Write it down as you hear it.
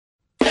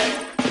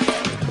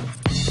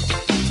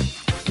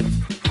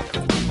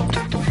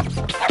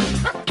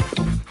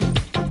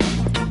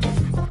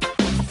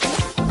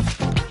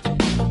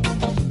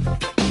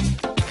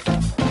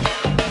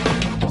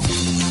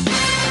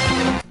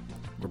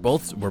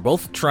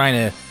both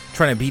trying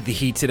to beat the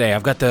heat today.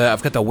 I've got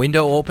the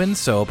window open,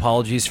 so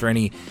apologies for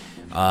any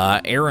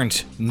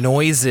errant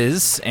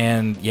noises.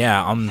 And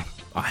yeah,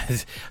 I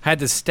had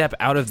to step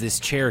out of this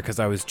chair because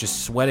I was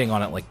just sweating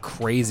on it like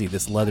crazy.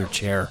 This leather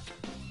chair.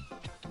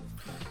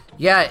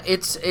 Yeah,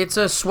 it's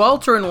a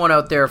sweltering one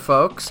out there,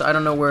 folks. I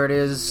don't know where it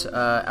is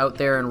out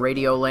there in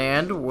Radio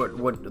Land,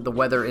 what the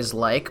weather is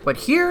like, but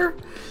here,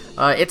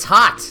 it's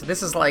hot.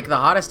 This is like the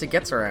hottest it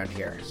gets around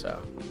here.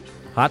 So,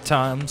 hot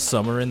time,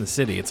 summer in the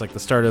city. It's like the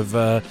start of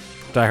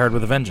Die Hard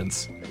with a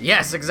Vengeance.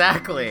 Yes,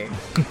 exactly.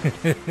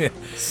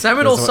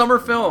 Seminal summer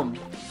film.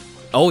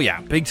 Oh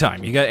yeah, big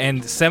time.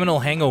 And seminal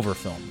hangover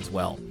film as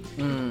well.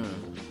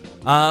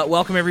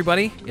 Welcome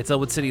everybody. It's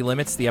Elwood City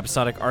Limits, the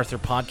episodic Arthur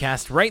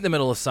podcast, right in the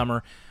middle of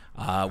summer.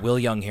 Will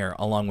Young here,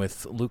 along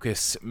with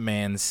Lucas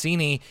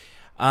Mancini.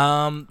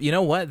 You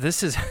know what?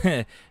 This is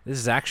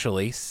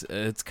actually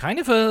it's kind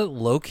of a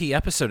low-key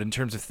episode in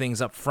terms of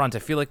things up front. I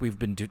feel like we've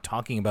been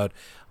talking about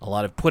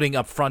putting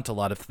up front a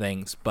lot of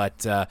things,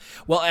 but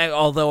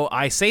although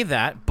I say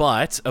that,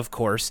 but of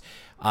course,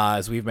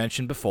 as we've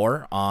mentioned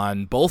before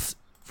on both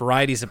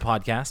varieties of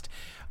podcast.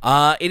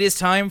 It is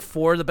time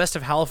for the Best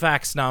of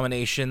Halifax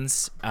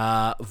nominations.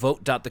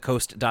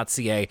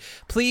 Vote.thecoast.ca.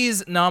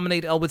 Please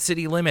nominate Elwood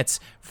City Limits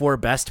for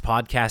Best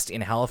Podcast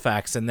in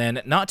Halifax. And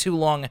then not too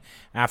long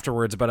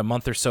afterwards, about a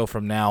month or so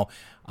from now,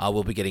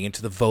 we'll be getting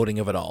into the voting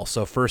of it all.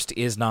 So first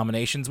is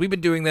nominations. We've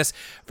been doing this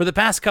for the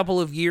past couple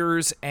of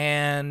years,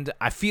 and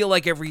I feel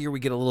like every year we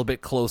get a little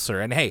bit closer.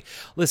 And hey,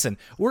 listen,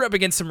 we're up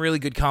against some really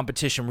good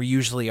competition. We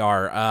usually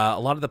are. A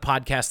lot of the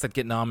podcasts that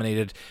get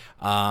nominated,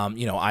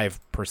 I've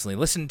personally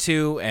listened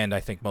to, and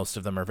I think most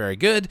of them are very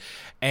good,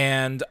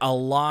 and a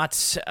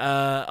lot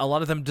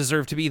of them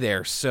deserve to be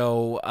there.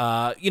 So,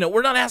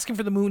 we're not asking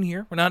for the moon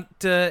here. We're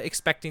not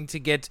expecting to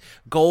get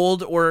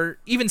gold or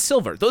even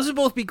silver. Those would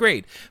both be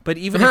great. But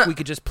even if we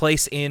could just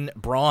place in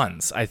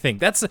bronze, I think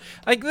that's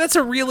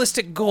a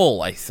realistic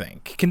goal. I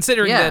think,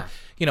 considering that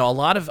a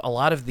lot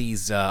of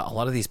these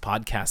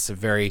podcasts have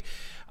very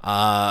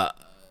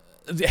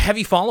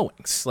heavy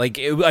followings.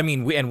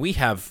 We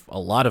have a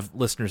lot of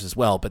listeners as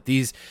well, but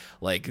these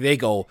they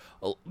go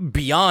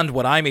beyond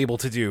what I'm able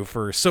to do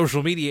for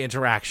social media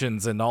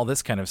interactions and all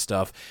this kind of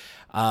stuff.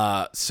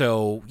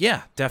 So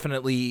yeah,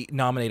 definitely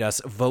nominate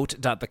us.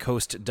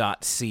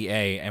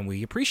 Vote.thecoast.ca, and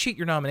we appreciate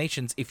your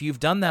nominations. If you've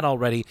done that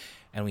already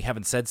and we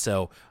haven't said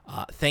so,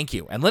 thank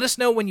you, and let us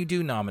know when you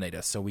do nominate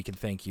us so we can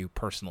thank you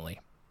personally.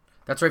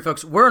 That's right,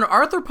 folks. We're an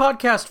Arthur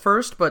podcast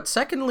first, but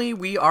secondly,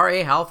 we are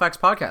a Halifax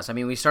podcast. I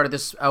mean, we started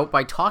this out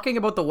by talking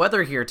about the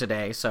weather here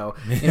today, so,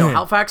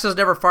 Halifax is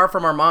never far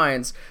from our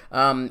minds.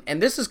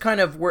 And this is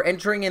we're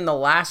entering in the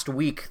last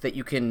week that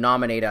you can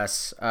nominate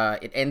us.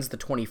 It ends the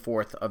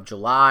 24th of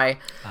July.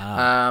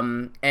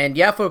 And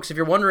yeah, folks, if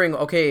you're wondering,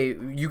 okay,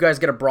 you guys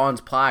get a bronze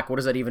plaque, what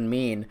does that even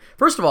mean?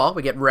 First of all,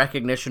 we get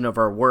recognition of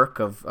our work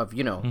of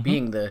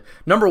being the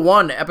number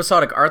one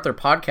episodic Arthur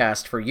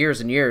podcast for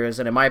years and years,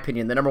 and in my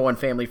opinion, the number one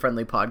family-friendly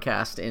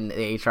podcast in the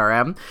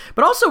HRM.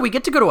 But also, we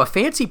get to go to a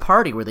fancy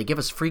party where they give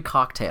us free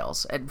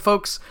cocktails. And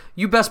folks,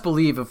 you best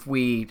believe if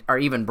we are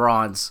even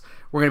bronze,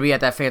 we're going to be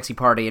at that fancy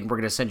party and we're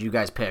going to send you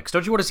guys pics.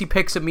 Don't you want to see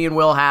pics of me and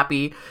Will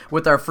happy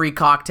with our free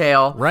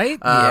cocktail? Right?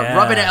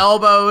 Rubbing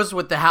elbows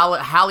with the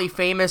Halley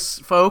famous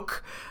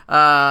folk.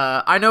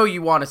 I know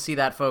you want to see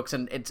that, folks,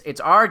 and it's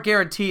our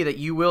guarantee that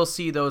you will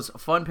see those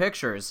fun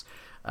pictures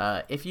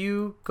if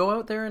you go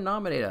out there and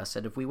nominate us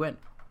and if we win.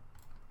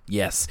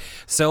 Yes.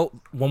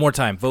 So, one more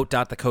time,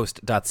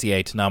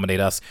 vote.thecoast.ca to nominate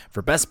us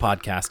for Best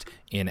Podcast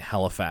in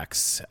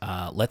Halifax.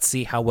 Let's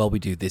see how well we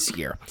do this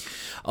year.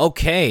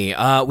 Okay,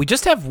 we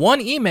just have one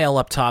email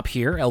up top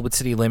here,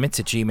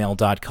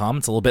 elwoodcitylimits@gmail.com.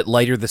 It's a little bit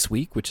lighter this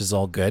week, which is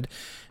all good.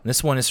 And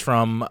this one is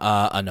from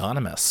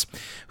Anonymous,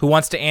 who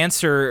wants to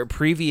answer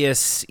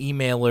previous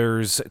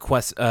emailers'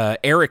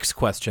 Eric's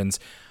questions.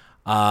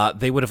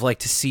 They would have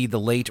liked to see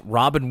the late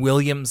Robin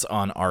Williams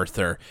on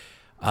Arthur.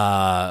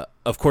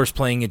 Of course,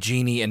 playing a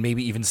genie and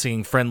maybe even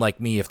singing Friend Like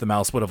Me if the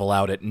mouse would have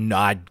allowed it. No,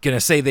 I'm going to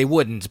say they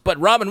wouldn't. But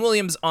Robin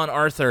Williams on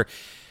Arthur,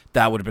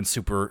 that would have been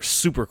super,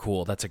 super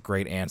cool. That's a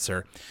great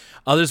answer.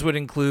 Others would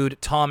include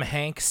Tom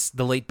Hanks,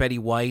 the late Betty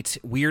White,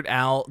 Weird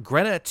Al,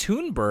 Greta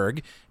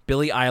Thunberg,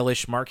 Billie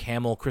Eilish, Mark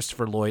Hamill,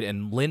 Christopher Lloyd,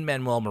 and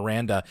Lin-Manuel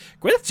Miranda.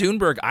 Greta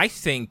Thunberg, I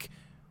think,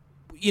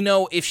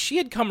 if she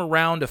had come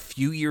around a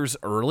few years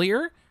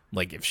earlier,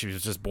 like if she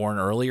was just born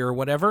earlier or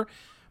whatever,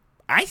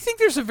 I think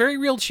there's a very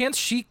real chance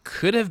she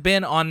could have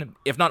been on,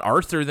 if not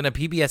Arthur, then a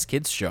PBS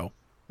Kids show.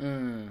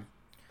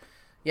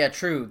 Yeah,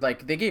 true.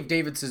 Like, they gave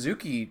David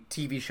Suzuki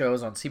TV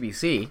shows on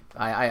CBC.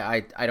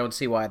 I don't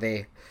see why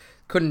they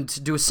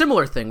couldn't do a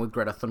similar thing with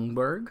Greta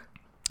Thunberg.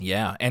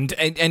 Yeah, and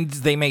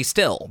they may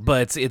still,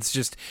 but it's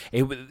just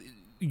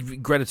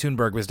Greta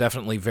Thunberg was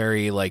definitely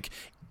very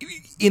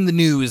in the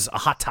news, a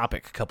hot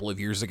topic a couple of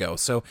years ago.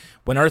 So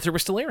when Arthur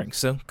was still airing,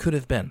 so could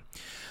have been.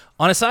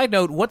 On a side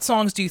note, what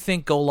songs do you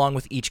think go along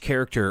with each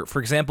character? For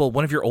example,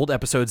 one of your old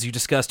episodes, you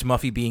discussed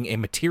Muffy being a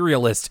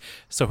materialist,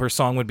 so her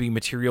song would be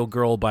Material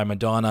Girl by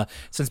Madonna.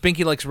 Since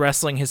Binky likes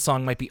wrestling, his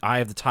song might be Eye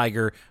of the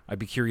Tiger. I'd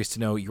be curious to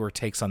know your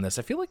takes on this.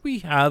 I feel like we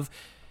have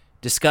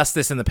discussed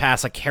this in the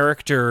past, like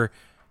character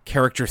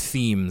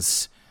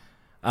themes.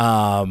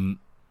 I'm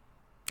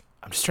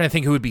just trying to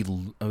think who would be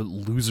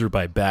Loser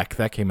by Beck.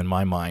 That came in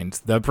my mind.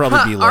 That would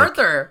probably be like...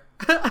 Arthur!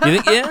 You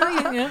think?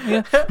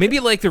 Yeah. Maybe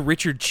like the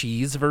Richard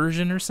Cheese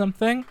version or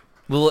something.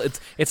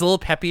 It's a little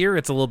peppier.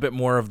 It's a little bit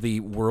more of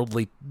the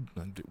worldly,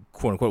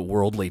 quote unquote,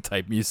 worldly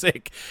type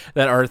music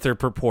that Arthur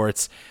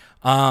purports.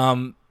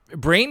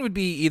 Brain would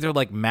be either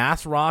like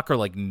math rock or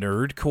like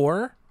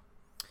nerdcore.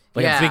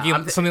 Like I'm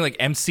thinking something like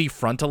MC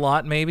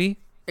Front-A-Lot, maybe.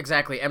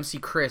 Exactly, MC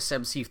Chris,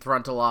 MC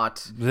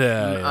Front-A-Lot.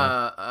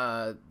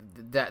 Yeah.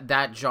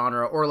 That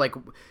genre, or like,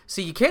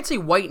 see, you can't say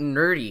White and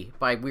Nerdy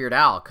by Weird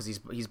Al because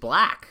he's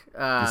black.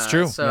 It's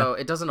true. So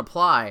it doesn't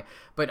apply.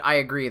 But I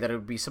agree that it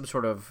would be some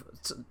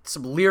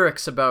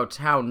lyrics about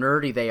how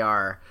nerdy they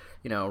are.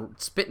 You know,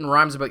 spitting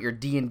rhymes about your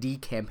D&D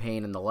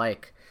campaign and the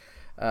like.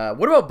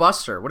 What about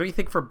Buster? What do you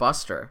think for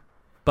Buster?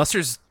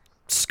 Buster's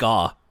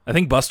ska. I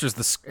think Buster's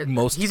the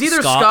most. He's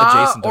either ska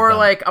adjacent or of them.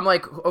 like I'm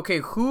like, okay,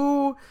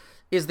 who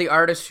is the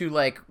artist who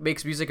like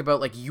makes music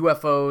about like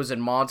UFOs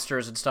and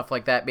monsters and stuff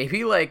like that?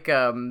 Maybe like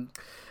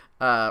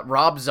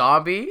Rob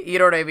Zombie, you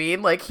know what I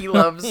mean? Like he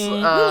loves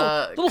little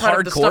kind of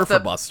the hardcore stuff for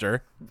that,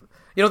 Buster.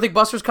 You don't think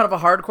Buster's kind of a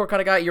hardcore kind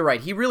of guy? You're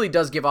right. He really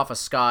does give off a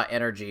ska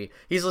energy.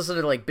 He's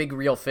listening to like Big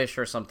Real Fish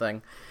or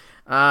something.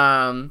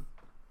 The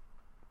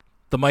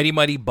Mighty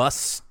Mighty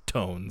Bus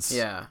Tones.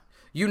 Yeah.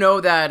 You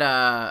know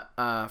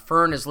that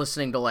Fern is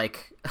listening to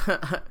like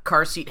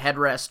Car Seat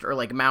Headrest or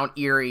like Mount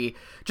Erie,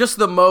 just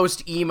the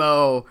most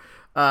emo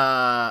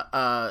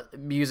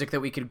music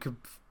that we could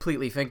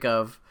completely think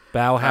of.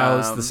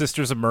 Bauhaus, the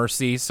Sisters of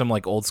Mercy, some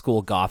like old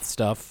school goth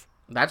stuff.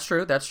 That's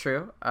true.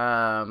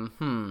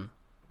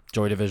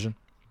 Joy Division.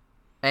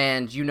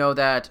 And you know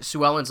that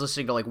Sue Ellen's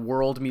listening to like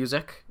world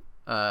music.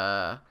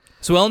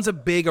 Sue Ellen's a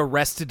big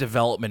Arrested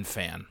Development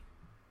fan.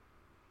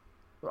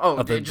 Oh,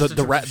 Of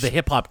the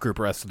hip hop group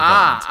Arrested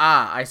Development.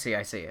 I see.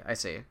 Just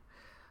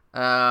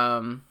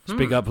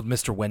big up with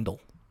Mr. Wendell.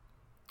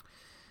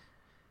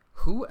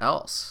 Who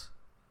else?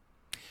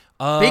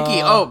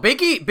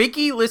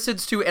 Binky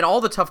listens to, and all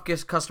the Tough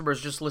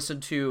customers just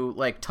listen to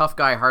like tough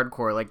guy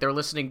hardcore. Like they're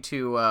listening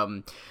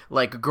to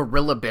like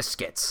Gorilla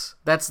Biscuits.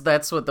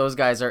 That's what those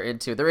guys are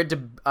into. They're into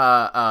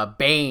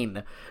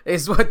Bane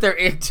is what they're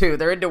into.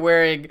 They're into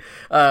wearing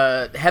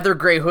heather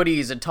gray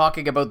hoodies and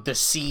talking about the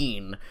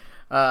scene.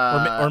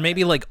 Or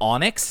maybe like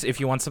Onyx if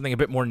you want something a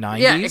bit more 90s.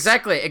 Yeah,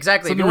 exactly.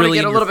 Something If you want really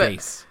to get in a little your bit,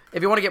 face.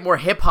 if you want to get more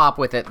hip hop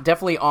with it,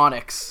 definitely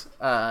Onyx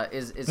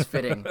is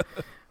fitting.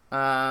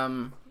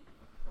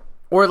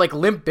 Or like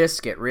Limp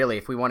Bizkit, really,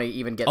 if we want to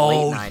even get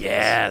late 90s.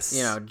 Yes.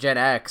 You know, Gen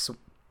X.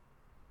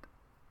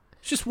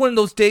 It's just one of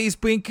those days,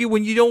 Binky,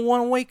 when you don't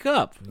want to wake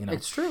up. You know?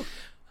 It's true.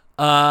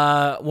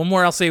 One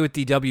more I'll say with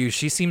DW.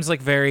 She seems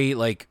like very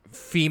like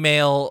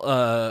female,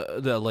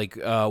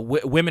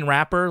 women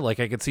rapper. Like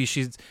I could see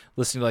she's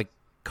listening to like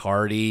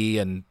Cardi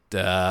and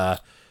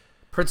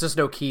Princess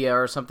Nokia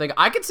or something.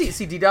 I could see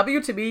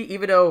DW to me,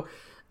 even though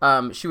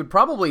she would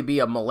probably be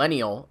a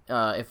millennial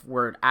if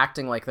we're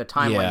acting like the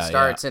timeline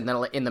starts in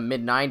the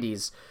mid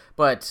 90s.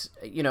 But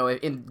you know,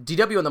 in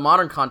DW in the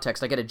modern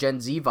context, I get a Gen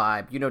Z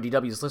vibe. You know,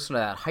 DW's listening to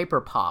that hyper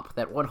pop,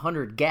 that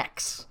 100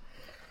 gex.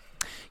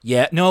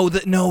 Yeah, no,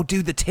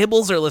 dude, the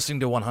Tibbles are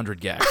listening to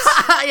 100 gex.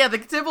 Yeah, the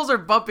Tibbles are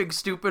bumping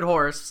Stupid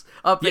Horse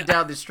up and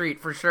down the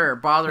street for sure,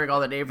 bothering all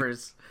the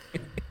neighbors.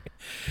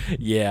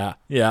 Yeah.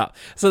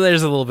 So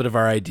there's a little bit of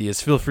our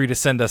ideas. Feel free to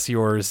send us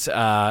yours.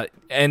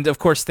 And, of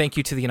course, thank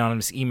you to the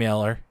anonymous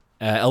emailer,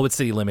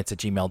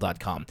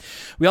 elwoodcitylimits@gmail.com.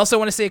 We also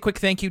want to say a quick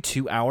thank you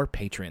to our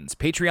patrons.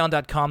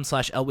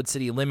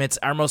 Patreon.com/elwoodcitylimits.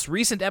 Our most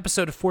recent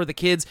episode of For the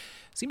Kids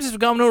seems to have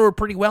gone over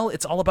pretty well.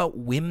 It's all about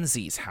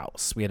Whimsy's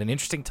house. We had an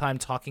interesting time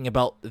talking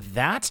about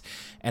that,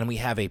 and we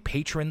have a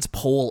patrons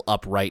poll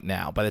up right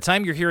now. By the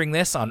time you're hearing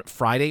this on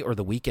Friday or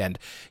the weekend,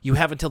 you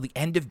have until the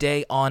end of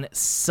day on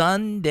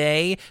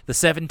Sunday, the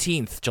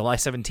 17th, July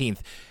 17th,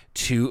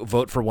 to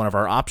vote for one of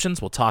our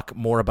options. We'll talk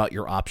more about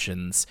your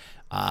options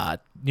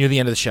near the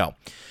end of the show.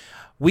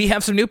 We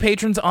have some new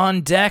patrons on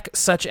deck,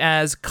 such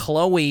as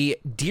Chloe,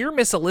 Dear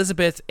Miss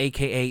Elizabeth,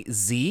 a.k.a.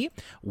 Z,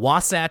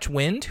 Wasatch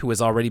Wind, who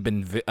has already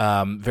been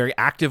very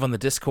active on the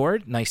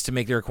Discord. Nice to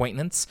make their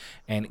acquaintance.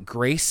 And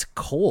Grace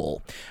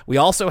Cole. We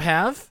also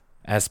have,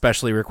 as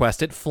specially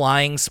requested,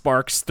 Flying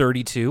Sparks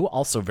 32,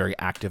 also very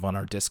active on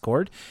our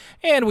Discord.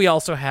 And we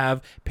also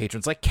have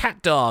patrons like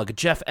Cat Dog,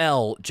 Jeff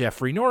L.,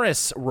 Jeffrey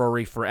Norris,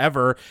 Rory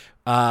Forever,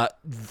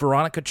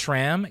 Veronica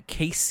Tram,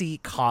 Casey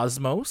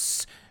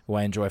Cosmos, who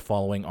I enjoy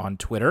following on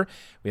Twitter.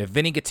 We have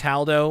Vinny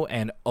Cataldo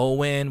and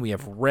Owen. We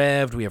have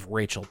Revd. We have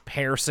Rachel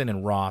Pearson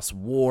and Ross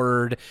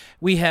Ward.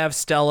 We have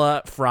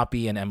Stella,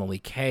 Froppy, and Emily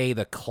K,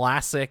 the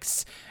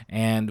classics.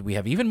 And we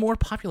have even more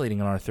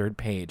populating on our third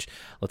page.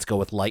 Let's go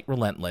with Light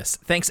Relentless.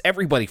 Thanks,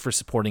 everybody, for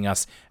supporting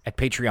us at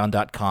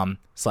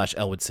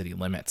patreon.com/Elwood City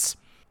Limits.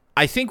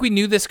 I think we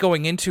knew this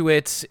going into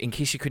it. In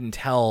case you couldn't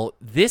tell,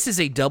 this is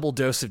a double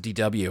dose of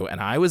DW,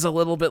 and I was a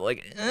little bit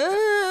like,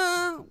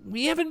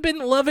 we haven't been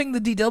loving the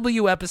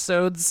DW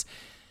episodes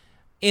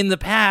in the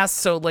past,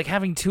 so like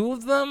having two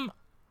of them,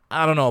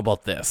 I don't know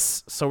about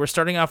this. So we're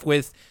starting off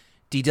with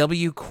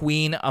DW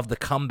Queen of the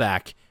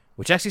Comeback,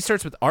 which actually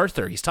starts with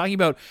Arthur. He's talking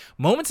about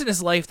moments in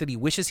his life that he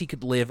wishes he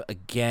could live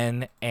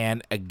again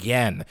and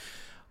again.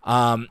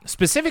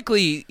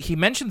 Specifically, he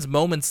mentions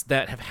moments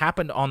that have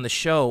happened on the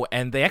show,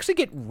 and they actually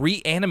get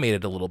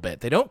reanimated a little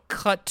bit. They don't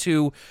cut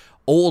to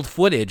old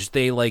footage.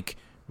 They like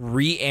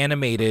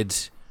reanimated,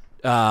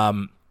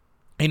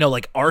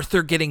 like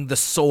Arthur getting the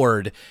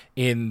sword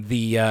in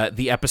the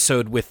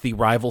episode with the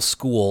rival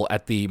school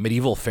at the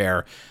medieval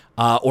fair,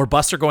 or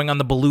Buster going on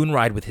the balloon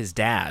ride with his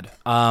dad.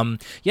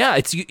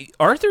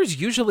 Arthur's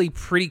usually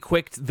pretty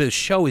quick. The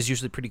show is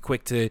usually pretty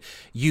quick to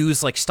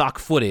use like stock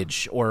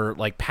footage or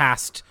like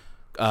past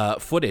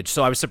footage.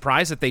 So I was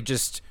surprised that they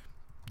just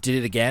did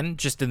it again,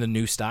 just in the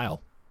new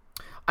style.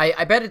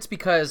 I bet it's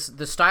because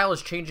the style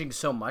is changing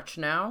so much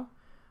now.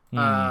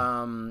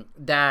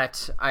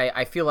 That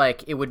I feel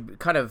like it would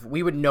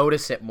we would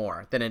notice it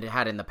more than it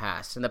had in the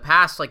past. In the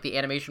past, like the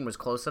animation was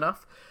close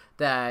enough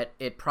that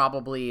it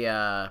probably,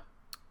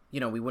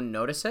 we wouldn't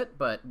notice it.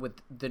 But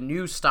with the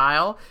new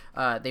style,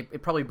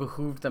 it probably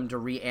behooved them to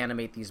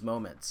reanimate these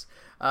moments.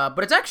 But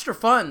it's extra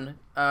fun,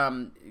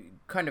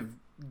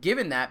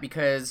 given that,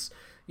 because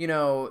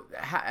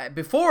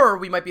before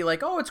we might be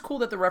like, oh, it's cool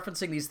that they're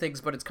referencing these things,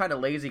 but it's kind of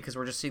lazy because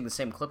we're just seeing the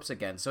same clips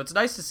again. So it's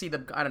nice to see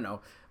them, I don't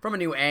know, from a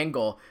new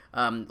angle.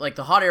 Like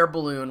the hot air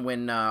balloon,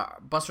 when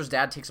Buster's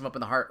dad takes him up in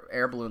the hot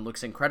air balloon,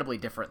 looks incredibly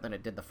different than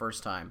it did the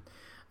first time.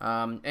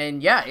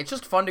 And yeah, it's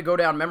just fun to go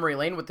down memory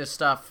lane with this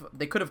stuff.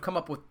 They could have come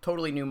up with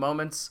totally new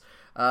moments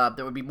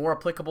that would be more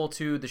applicable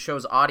to the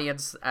show's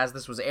audience as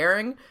this was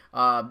airing.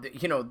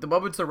 The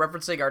moments they're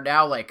referencing are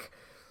now like,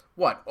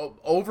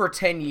 over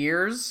 10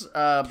 years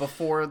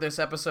before this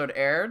episode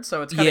aired,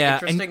 so it's kind of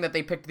interesting that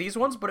they picked these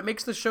ones, but it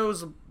makes the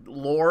show's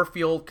lore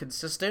feel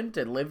consistent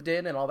and lived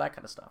in and all that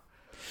kind of stuff.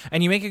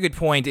 And you make a good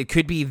point. It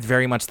could be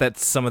very much that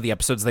some of the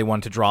episodes they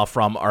want to draw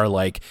from are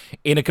like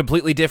in a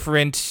completely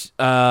different,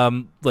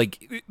 like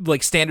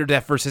standard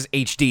def versus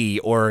HD,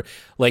 or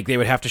like they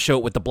would have to show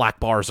it with the black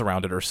bars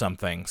around it or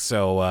something.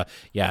 So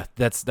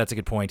that's a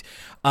good point.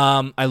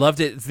 I loved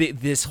it.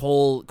 This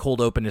whole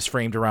cold open is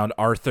framed around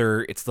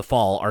Arthur. It's the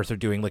fall. Arthur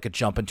doing like a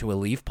jump into a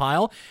leaf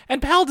pile,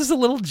 and Pal does a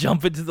little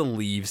jump into the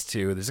leaves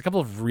too. There's a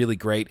couple of really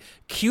great,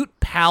 cute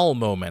Pal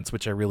moments,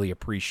 which I really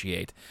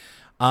appreciate.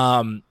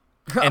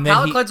 And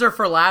palate cleanser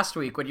for last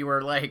week when you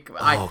were like,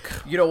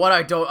 you know what?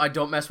 I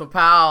don't mess with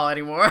Pal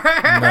anymore.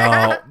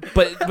 No,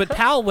 but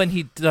Pal, when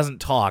he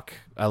doesn't talk,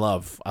 I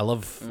love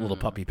little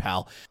puppy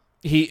Pal.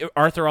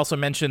 Arthur also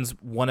mentions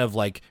one of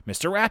like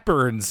Mr.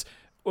 Ratburn's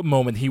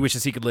moment he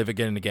wishes he could live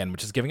again and again,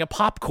 which is giving a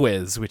pop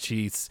quiz, which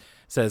he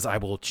says, "I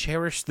will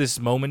cherish this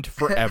moment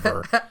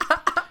forever."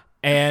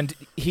 And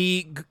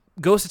he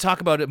goes to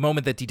talk about a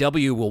moment that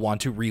DW will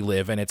want to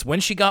relive, and it's when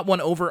she got one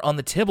over on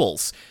the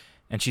Tibbles.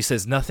 And she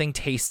says, nothing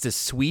tastes as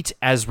sweet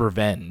as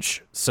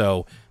revenge.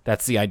 So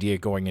that's the idea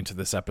going into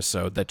this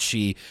episode, that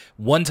she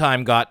one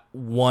time got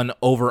one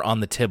over on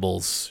the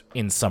Tibbles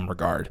in some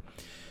regard.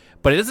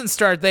 But it doesn't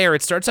start there.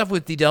 It starts off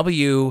with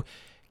DW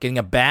getting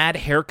a bad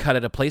haircut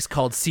at a place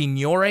called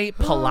Signore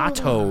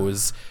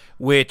Palato's,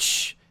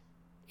 which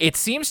it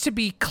seems to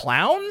be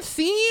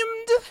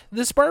clown-themed,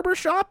 this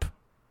barbershop.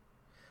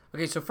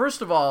 Okay, so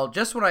first of all,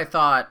 just when I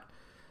thought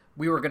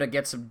we were going to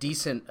get some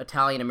decent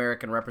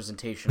Italian-American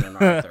representation in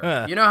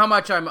Arthur. You know how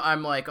much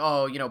I'm like,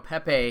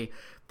 Pepe,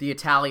 the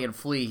Italian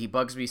flea, he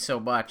bugs me so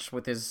much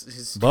with his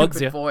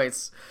stupid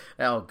voice.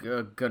 Oh,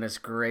 goodness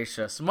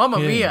gracious. Mamma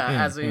mia,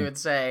 as we would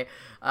say.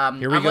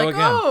 Here we go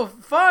again. Oh,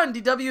 fun,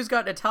 DW's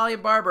got an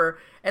Italian barber.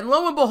 And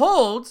lo and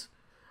behold,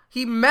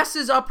 he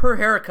messes up her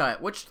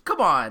haircut, which,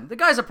 come on, the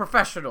guy's a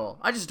professional.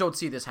 I just don't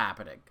see this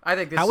happening. I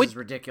think this is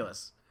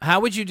ridiculous. How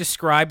would you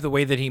describe the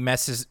way that he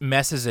messes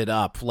it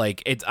up?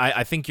 Like,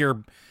 I think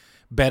you're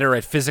better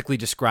at physically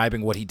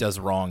describing what he does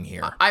wrong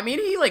here. I mean,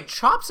 he like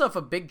chops off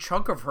a big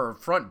chunk of her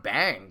front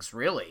bangs,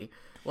 really.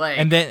 Like,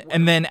 and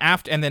then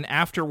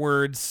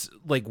afterwards,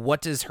 like,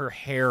 what does her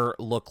hair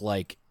look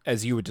like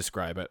as you would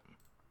describe it?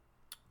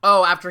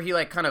 Oh, after he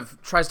like kind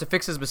of tries to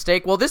fix his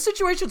mistake. Well, this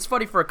situation's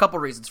funny for a couple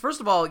reasons. First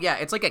of all, yeah,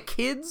 it's like a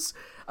kid's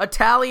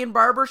Italian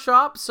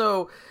barbershop.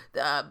 So,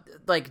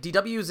 like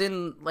DW's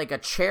in like a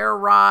chair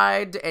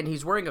ride and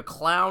he's wearing a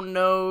clown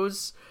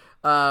nose.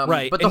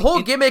 Right. But the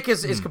whole gimmick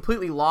is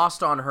completely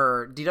lost on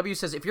her. DW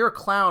says, if you're a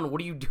clown,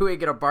 what are you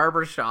doing at a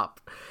barber shop?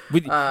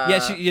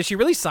 She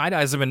really side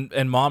eyes him,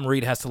 and Mom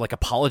Reed has to like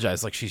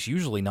apologize, like she's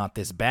usually not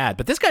this bad.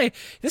 But this guy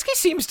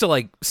seems to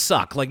like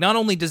suck. Like not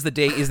only is the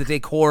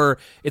decor,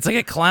 it's like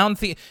a clown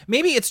thing.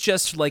 Maybe it's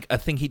just like a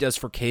thing he does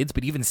for kids,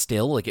 but even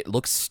still, like it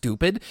looks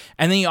stupid.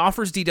 And then he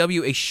offers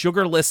DW a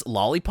sugarless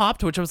lollipop,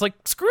 to which I was like,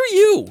 screw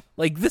you!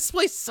 Like this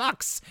place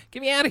sucks.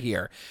 Get me out of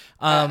here.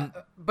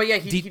 But yeah,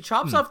 he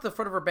chops off the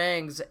front of her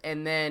bangs,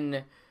 and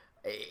then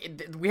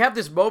we have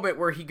this moment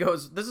where he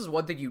goes, this is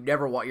one thing you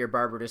never want your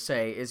barber to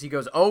say, is he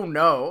goes, oh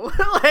no,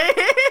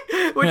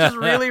 which is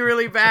really,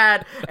 really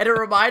bad. And it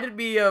reminded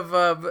me of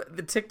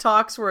the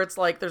TikToks where it's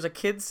like there's a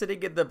kid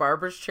sitting in the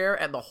barber's chair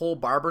and the whole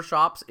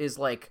barbershops is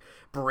like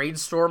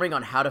brainstorming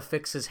on how to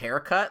fix his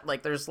haircut.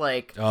 Like there's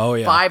like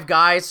 5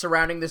 guys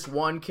surrounding this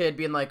one kid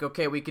being like,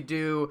 okay, we could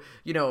do,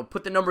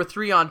 put the number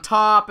 3 on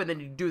top and then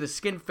you do the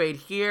skin fade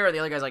here. And the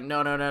other guy's like,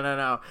 no.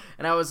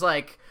 And I was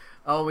like,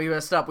 oh, we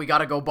messed up. We got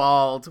to go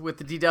bald with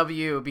the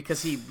DW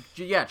because he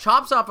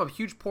chops off a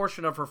huge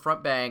portion of her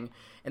front bang.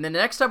 And then the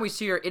next time we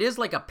see her, it is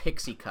like a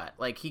pixie cut.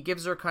 Like he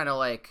gives her kind of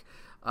like,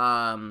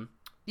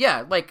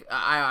 like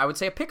I would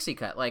say a pixie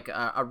cut, like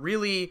a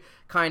really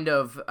kind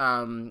of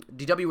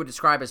DW would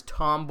describe as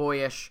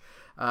tomboyish,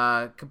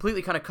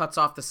 completely kind of cuts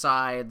off the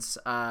sides.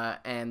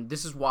 And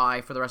this is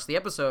why for the rest of the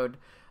episode,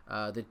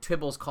 the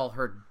Tibbles call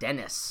her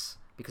Dennis.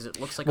 Because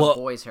it looks like a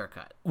boy's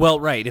haircut. Well,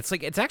 right.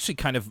 It's actually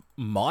kind of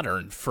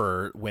modern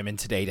for women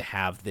today to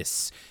have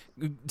this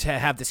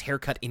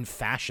haircut in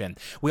fashion.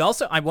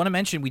 I want to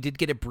mention we did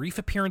get a brief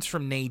appearance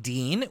from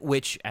Nadine,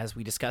 which, as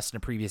we discussed in a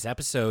previous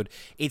episode,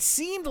 it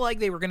seemed like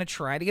they were going to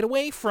try to get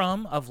away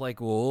from, of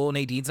like, oh,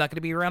 Nadine's not going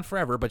to be around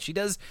forever, but she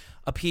does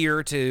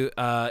appear to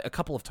a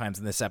couple of times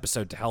in this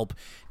episode to help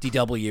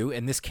DW.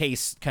 In this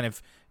case, kind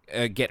of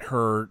get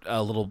her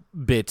a little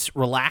bit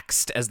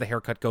relaxed as the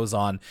haircut goes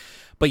on.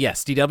 But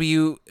yes,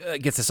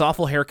 DW gets this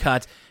awful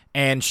haircut,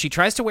 and she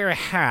tries to wear a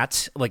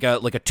hat, like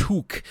a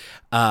toque,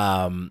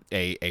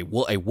 a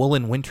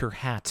woolen winter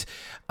hat,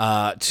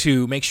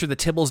 to make sure the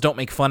Tibbles don't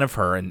make fun of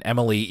her. And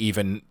Emily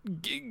even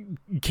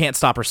can't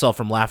stop herself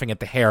from laughing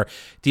at the hair.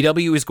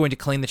 DW is going to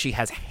claim that she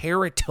has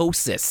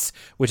keratosis,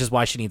 which is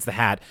why she needs the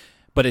hat.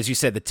 But as you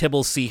said, the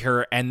Tibbles see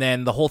her, and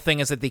then the whole thing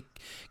is that they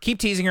keep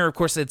teasing her. Of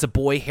course, it's a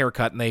boy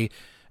haircut, and they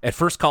at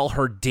first call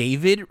her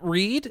David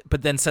Reed,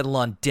 but then settle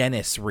on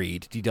Dennis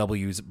Reed,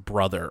 DW's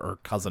brother or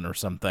cousin or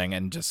something.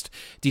 And just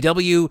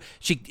DW,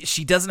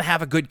 she doesn't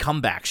have a good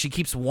comeback. She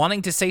keeps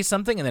wanting to say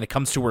something, and then it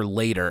comes to her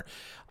later.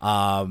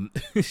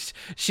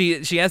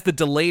 She has the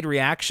delayed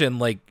reaction.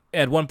 Like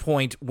at one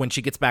point when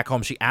she gets back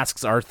home, she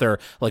asks Arthur,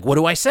 like, what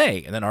do I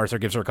say? And then Arthur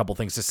gives her a couple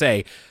things to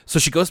say. So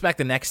she goes back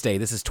the next day.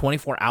 This is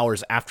 24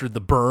 hours after the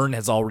burn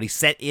has already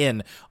set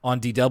in on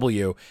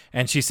DW.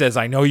 And she says,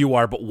 I know you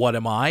are, but what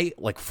am I?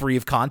 Like free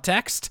of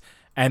context.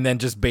 And then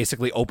just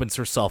basically opens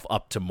herself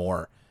up to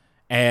more.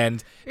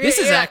 And this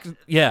is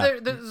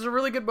there's a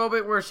really good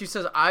moment where she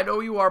says, I know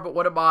you are, but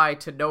what am I,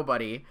 to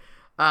nobody.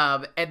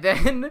 And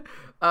then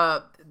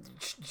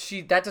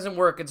she that doesn't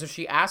work, and so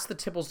she asks the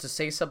Tibbles to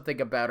say something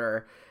about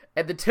her,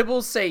 and the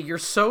Tibbles say, you're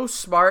so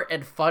smart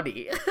and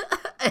funny.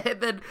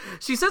 And then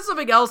she says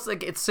something else,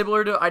 like it's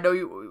similar to I know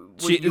you are,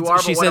 but she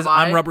what says, am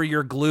I? I'm rubber,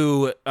 you're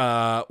glue,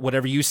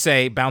 whatever you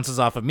say bounces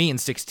off of me and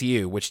sticks to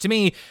you, which to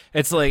me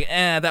it's like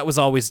that was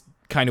always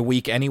kind of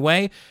weak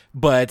anyway,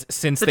 but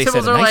since they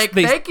said a nice,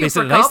 they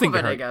said a nice thing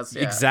to her, I guess,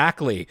 yeah.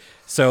 Exactly,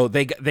 so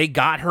they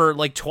got her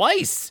like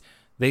twice.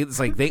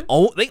 They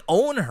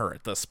own her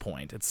at this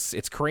point.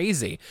 It's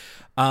crazy.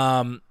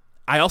 I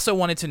also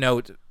wanted to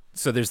note,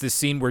 so there's this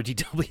scene where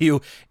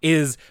DW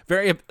is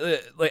very,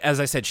 as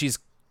I said, she's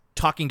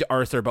talking to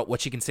Arthur about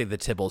what she can say to the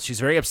Tibbles. She's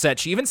very upset.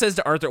 She even says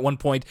to Arthur at one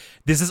point,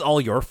 this is all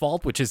your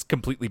fault, which is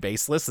completely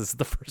baseless. This is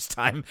the first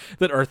time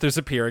that Arthur's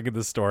appearing in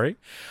the story.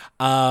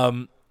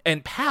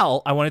 And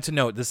Pal, I wanted to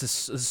note, this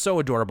is so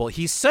adorable.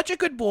 He's such a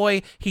good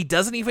boy. He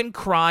doesn't even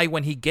cry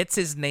when he gets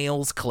his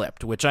nails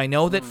clipped, which I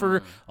know that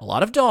for a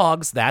lot of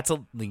dogs, that's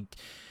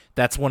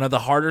one of the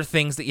harder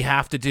things that you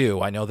have to do.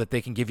 I know that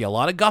they can give you a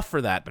lot of guff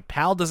for that, but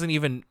Pal doesn't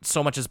even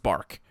so much as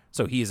bark.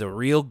 So he's a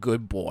real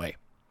good boy.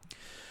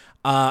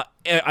 I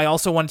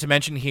also wanted to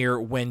mention here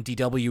when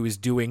DW is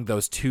doing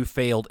those 2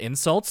 failed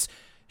insults,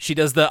 she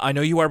does the I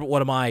know you are, but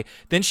what am I?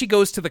 Then she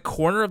goes to the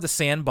corner of the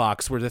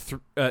sandbox where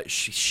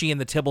she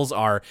and the Tibbles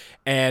are,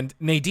 and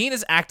Nadine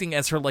is acting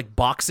as her like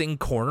boxing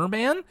corner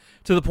man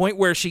to the point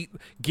where she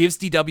gives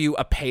DW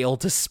a pail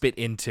to spit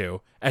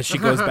into as she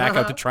goes back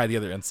out to try the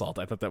other insult.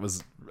 I thought that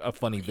was a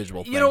funny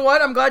visual thing. You know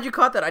what? I'm glad you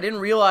caught that. I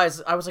didn't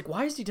realize. I was like,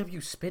 why is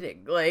DW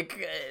spitting?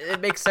 Like,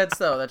 it makes sense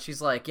though that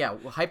she's like,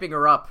 hyping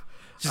her up.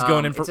 She's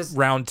going in for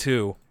round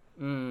 2.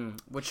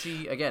 Which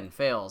she, again,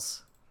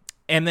 fails.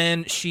 And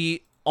then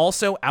she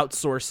also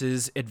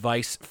outsources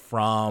advice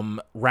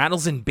from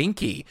Rattles and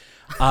Binky,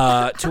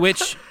 to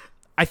which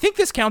I think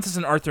this counts as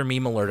an Arthur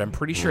meme alert. I'm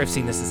pretty sure I've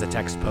seen this as a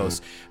text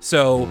post.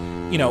 So,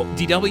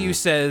 DW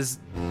says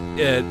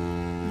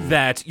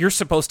that you're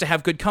supposed to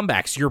have good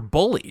comebacks. You're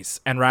bullies.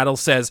 And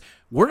Rattles says,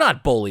 we're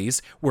not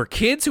bullies. We're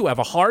kids who have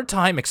a hard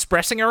time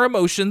expressing our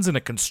emotions in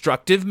a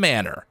constructive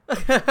manner.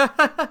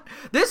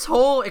 This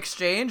whole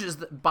exchange is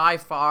by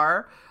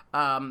far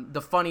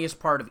the funniest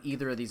part of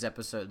either of these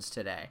episodes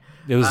today.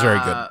 It was very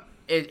good.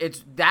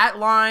 It's that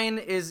line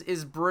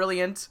is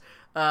brilliant.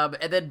 And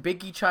then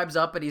Binky chimes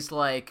up and he's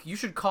like, you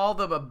should call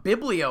them a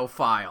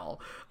bibliophile.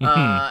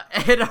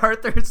 And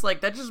Arthur's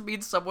like, that just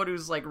means someone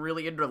who's like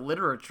really into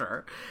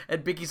literature.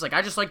 And Binky's like,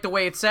 I just like the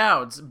way it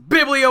sounds.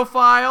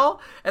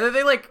 Bibliophile. And then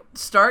they like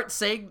start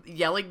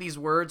yelling these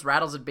words.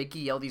 Rattles and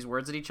Binky yell these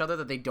words at each other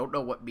that they don't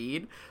know what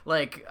mean.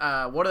 Like,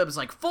 one of them is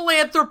like,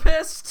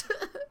 philanthropist.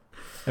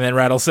 And then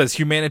Rattles says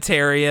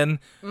humanitarian.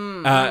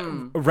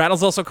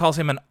 Rattles also calls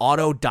him an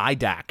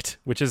autodidact,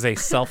 which is a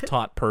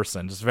self-taught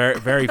person. Just very,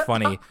 very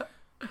funny.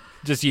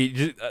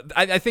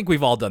 I think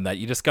we've all done that.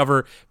 You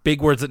discover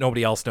big words that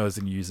nobody else knows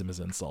and you use them as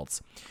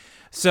insults.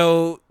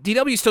 So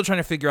DW is still trying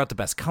to figure out the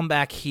best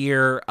comeback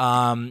here.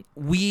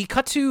 We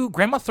cut to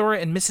Grandma Thora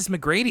and Mrs.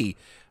 McGrady,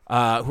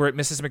 who are at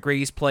Mrs.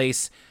 McGrady's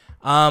place.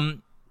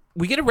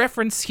 We get a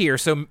reference here.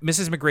 So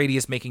Mrs. McGrady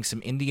is making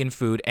some Indian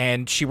food,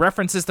 and she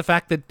references the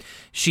fact that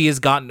she has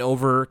gotten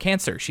over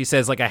cancer. She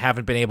says, like, I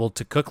haven't been able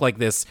to cook like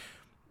this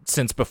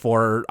since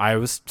before I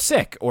was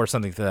sick, or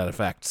something to that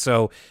effect.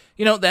 So,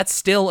 that's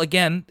still,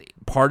 again,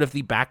 part of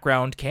the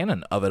background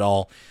canon of it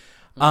all.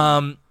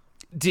 Grandma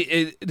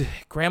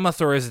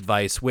Thora's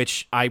advice,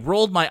 which I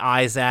rolled my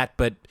eyes at,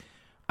 but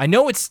I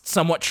know it's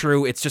somewhat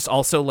true. It's just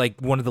also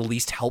like one of the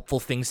least helpful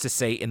things to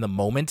say in the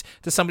moment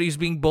to somebody who's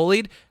being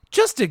bullied.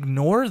 Just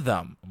ignore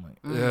them. I'm like,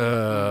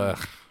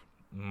 ugh.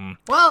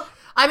 Well,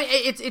 I mean,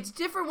 it's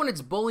different when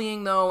it's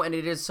bullying, though, and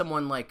it is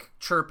someone, like,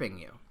 chirping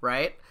you,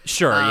 right?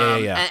 Sure,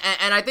 yeah.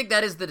 And I think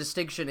that is the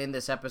distinction in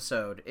this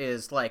episode,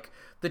 is, like,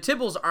 the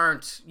Tibbles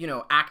aren't,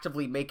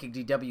 actively making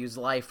DW's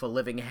life a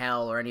living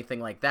hell or anything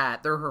like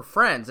that. They're her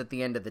friends at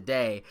the end of the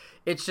day.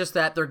 It's just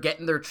that they're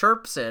getting their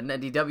chirps in,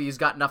 and DW's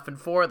got nothing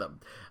for them.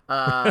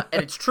 And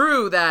it's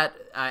true that,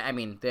 I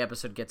mean, the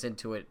episode gets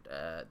into it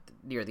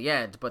near the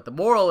end, but the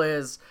moral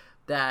is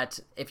that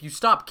if you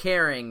stop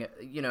caring,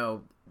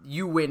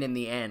 you win in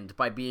the end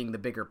by being the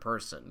bigger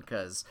person,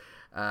 because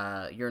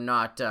you're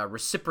not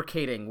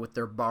reciprocating with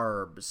their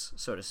barbs,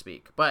 so to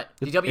speak. But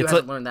DW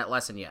hasn't learned that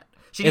lesson yet.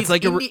 She needs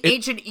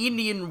ancient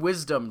Indian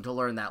wisdom to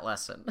learn that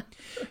lesson.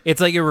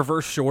 It's like a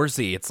reverse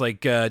Shoresy. It's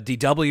like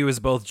DW is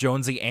both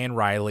Jonesy and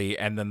Riley,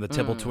 and then the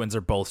Tibble twins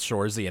are both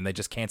Shoresy, and they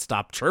just can't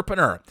stop chirping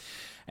her.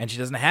 And she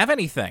doesn't have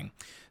anything.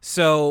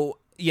 So,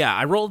 yeah,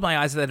 I rolled my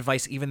eyes at that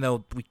advice, even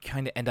though we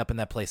kind of end up in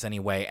that place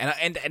anyway.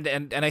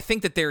 And I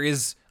think that there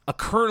is a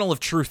kernel of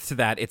truth to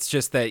that. It's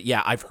just that,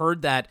 yeah, I've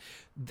heard that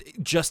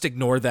just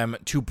ignore them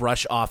to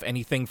brush off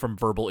anything from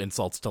verbal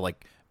insults to,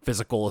 like,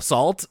 physical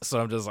assault.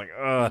 So I'm just like,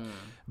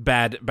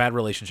 bad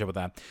relationship with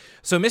that.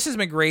 So Mrs.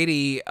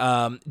 McGrady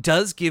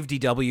does give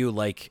DW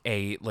like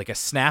a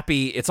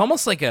snappy, it's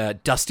almost like a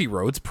Dusty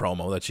Rhodes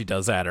promo that she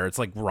does at her. It's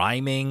like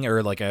rhyming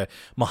or like a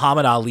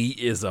Muhammad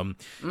Ali-ism.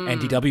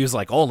 And DW is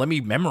like, oh, let me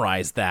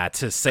memorize that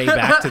to say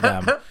back to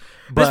them.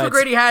 Miss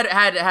McGrady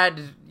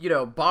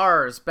had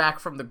bars back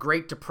from the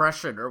Great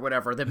Depression or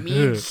whatever, the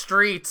mean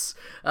streets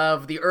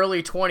of the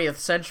early 20th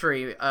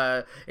century.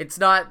 It's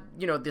not,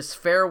 this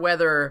fair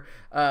weather,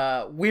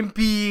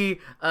 wimpy,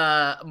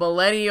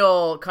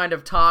 millennial kind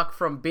of talk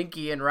from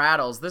Binky and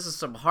Rattles. This is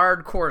some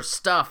hardcore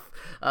stuff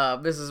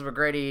Mrs.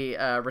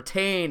 McGrady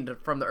retained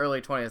from the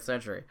early 20th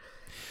century.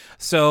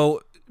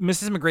 So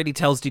Mrs. McGrady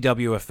tells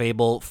DW a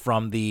fable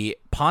from the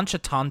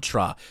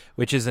Panchatantra,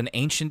 which is an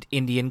ancient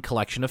Indian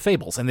collection of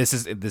fables, and this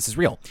is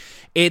real.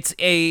 It's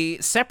a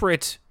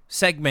separate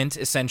segment,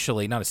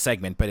 essentially, not a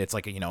segment, but it's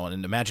like an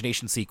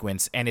imagination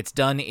sequence, and it's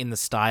done in the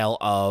style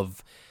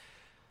of,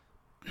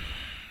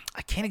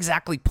 I can't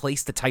exactly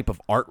place the type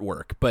of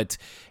artwork, but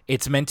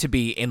it's meant to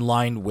be in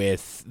line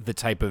with the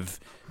type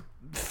of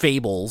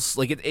fables.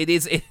 Like it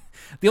is.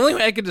 The only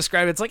way I can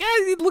describe it's like,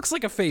 it looks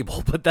like a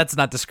fable, but that's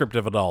not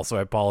descriptive at all, so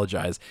I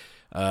apologize.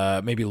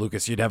 Maybe,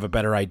 Lucas, you'd have a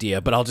better idea,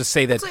 but I'll just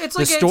say that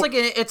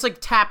it's like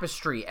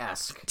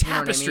tapestry-esque. Tapestry, you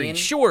know what I mean?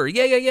 Sure.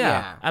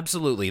 Yeah.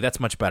 Absolutely. That's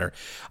much better.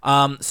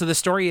 So the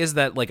story is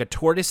that, like, a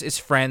tortoise is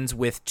friends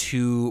with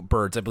two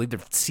birds. I believe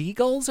they're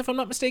seagulls, if I'm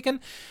not mistaken.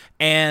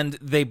 And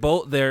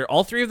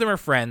all three of them are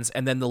friends,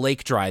 and then the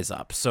lake dries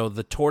up. So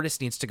the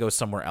tortoise needs to go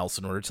somewhere else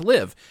in order to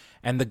live.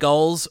 And the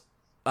gulls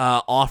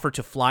offer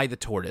to fly the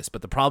tortoise,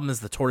 but the problem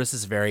is the tortoise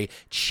is very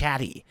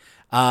chatty,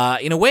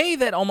 in a way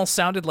that almost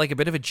sounded like a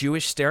bit of a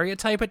Jewish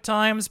stereotype at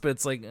times, but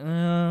it's like,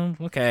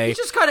 okay.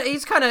 He's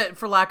kind of,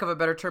 for lack of a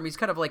better term, he's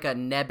kind of like a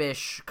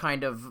nebbish,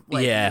 kind of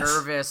like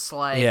nervous,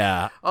 like,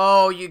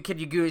 oh, can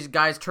you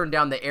guys turn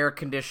down the air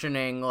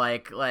conditioning?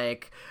 Like,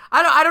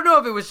 I don't know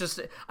if it was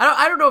just,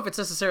 I don't know if it's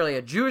necessarily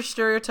a Jewish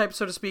stereotype,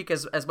 so to speak,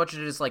 as much as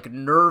it is like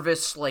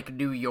nervous, like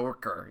New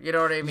Yorker. You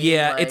know what I mean?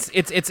 Yeah, like,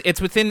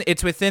 it's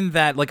within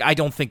that. Like, I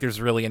don't think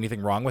there's really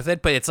anything wrong with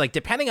it, but it's like,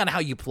 depending on how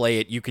you play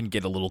it, you can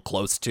get a little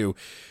close to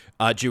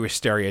Jewish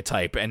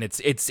stereotype, and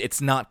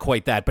it's not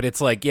quite that, but it's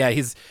like, yeah,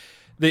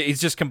 He's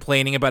just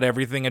complaining about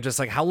everything and just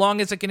like, how long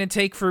is it going to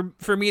take for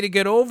me to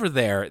get over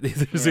there?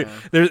 There's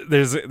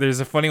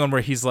a funny one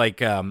where he's like,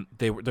 they're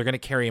going to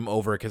carry him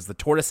over because the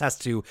tortoise has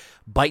to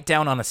bite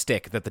down on a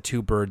stick that the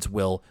two birds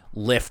will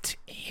lift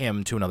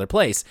him to another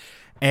place,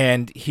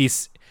 and he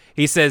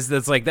says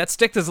that's like, that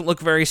stick doesn't look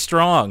very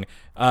strong.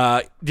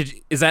 You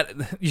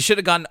should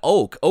have gotten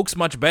oak. Oak's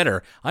much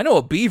better. I know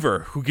a beaver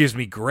who gives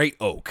me great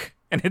oak.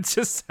 And it's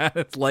just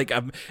sounded like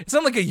it's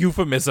not like a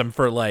euphemism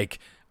for like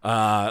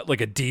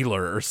a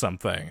dealer or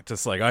something.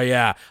 Just like, oh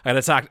yeah, I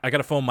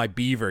gotta phone my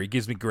beaver. He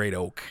gives me great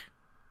oak.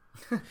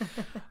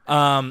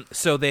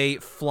 So they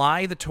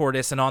fly the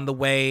tortoise, and on the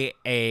way,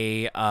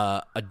 a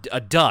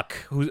duck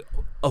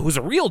who's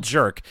a real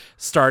jerk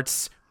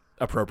starts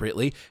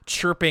appropriately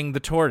chirping the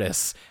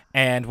tortoise.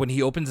 And when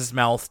he opens his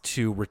mouth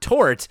to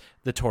retort,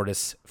 the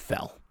tortoise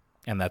fell.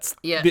 And that's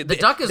the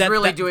duck is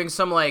really doing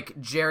some like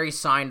Jerry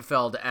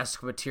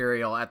Seinfeld-esque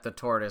material at the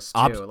tortoise too.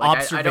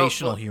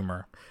 Observational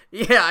humor.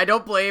 Yeah, I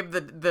don't blame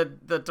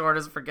the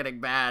tortoise for getting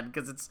mad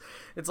because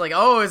it's like,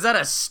 oh, is that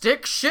a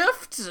stick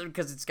shift?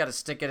 Because it's got a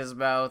stick in his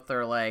mouth,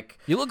 or like,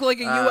 you look like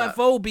a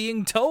UFO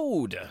being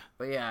towed.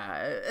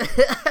 Yeah,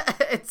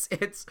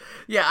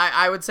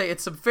 I would say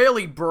it's some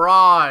fairly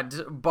broad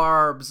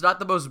barbs, not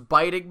the most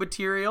biting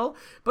material,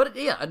 but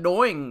yeah,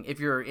 annoying if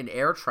you're in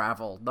air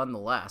travel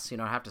nonetheless.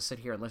 I have to sit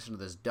here and listen to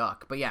this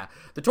duck. But yeah,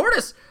 the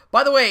tortoise,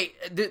 by the way,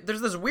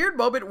 there's this weird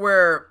moment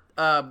where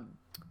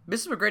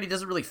Mrs. McGrady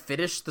doesn't really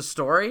finish the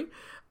story.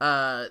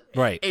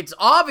 Right. It's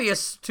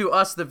obvious to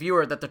us, the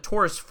viewer, that the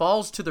tortoise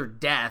falls to their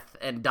death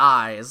and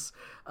dies.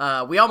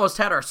 We almost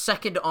had our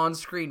second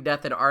on-screen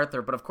death in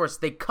Arthur, but of course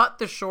they cut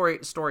the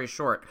story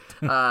short.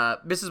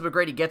 Mrs.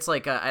 McGrady gets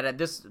and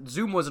this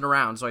Zoom wasn't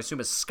around, so I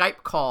assume a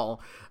Skype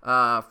call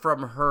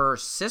from her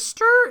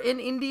sister in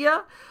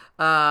India.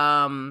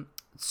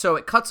 So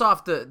it cuts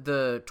off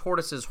the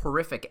tortoise's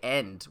horrific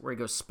end where he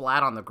goes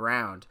splat on the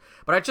ground.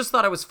 But I just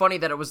thought it was funny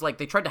that it was like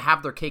they tried to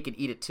have their cake and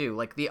eat it too.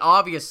 Like the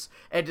obvious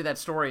end of that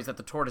story is that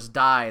the tortoise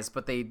dies,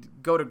 but they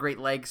go to great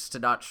lengths to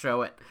not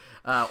show it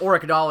or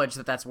acknowledge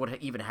that that's what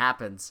even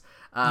happens.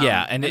 We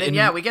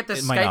get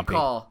this Skype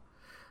call.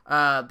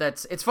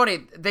 It's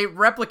funny. They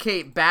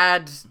replicate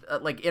bad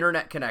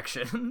internet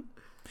connection.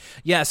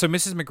 Yeah, so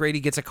Mrs.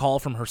 McGrady gets a call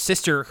from her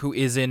sister who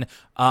is in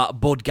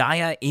Bodh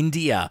Gaya,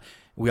 India.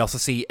 We also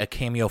see a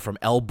cameo from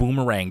El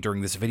Boomerang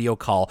during this video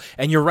call.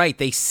 And you're right,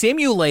 they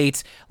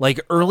simulate like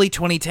early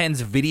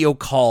 2010s video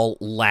call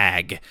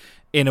lag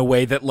in a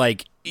way that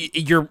like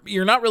you're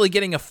not really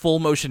getting a full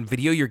motion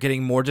video. You're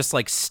getting more just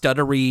like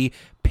stuttery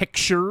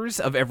pictures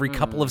of every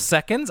couple of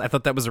seconds. I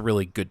thought that was a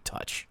really good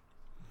touch.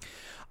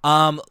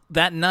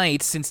 That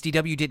night, since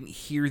DW didn't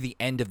hear the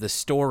end of the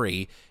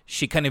story,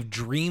 she kind of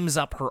dreams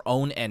up her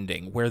own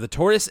ending where the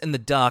tortoise and the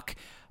duck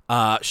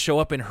show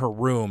up in her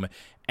room,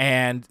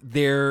 and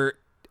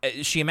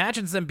she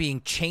imagines them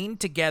being chained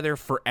together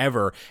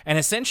forever, and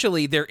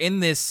essentially they're in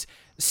this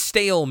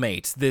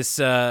stalemate, this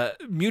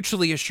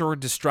mutually assured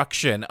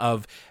destruction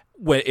of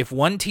if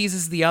one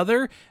teases the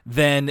other,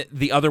 then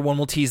the other one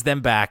will tease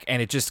them back,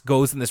 and it just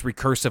goes in this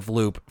recursive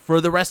loop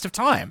for the rest of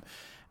time.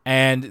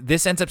 And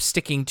this ends up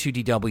sticking to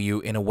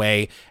DW in a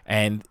way,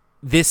 and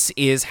this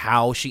is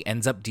how she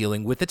ends up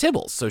dealing with the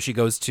Tibbles. So she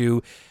goes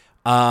to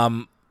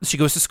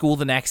school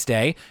the next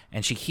day,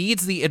 and she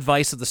heeds the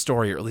advice of the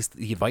story, or at least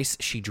the advice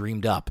she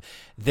dreamed up.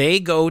 They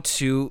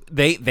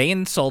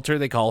insult her,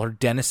 they call her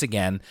Dennis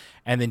again,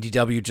 and then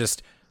DW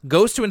just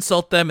goes to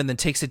insult them and then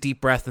takes a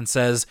deep breath and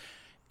says,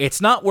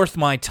 "It's not worth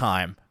my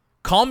time.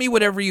 Call me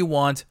whatever you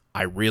want.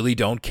 I really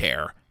don't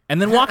care."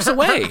 And then walks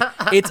away.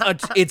 It's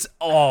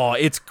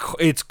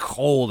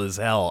cold as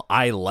hell.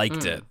 I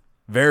liked it.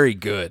 Very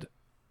good.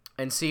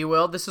 And see,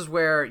 Will, this is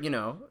where,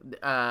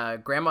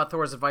 Grandma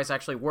Thor's advice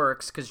actually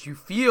works, because you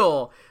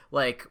feel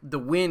like the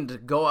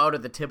wind go out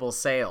of the Tibble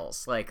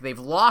sails. Like, they've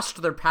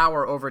lost their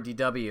power over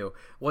DW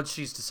once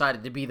she's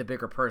decided to be the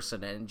bigger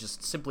person and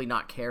just simply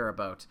not care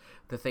about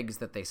the things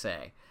that they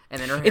say.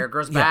 And then her hair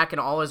grows back and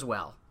all is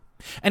well.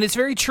 And it's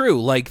very true.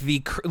 Like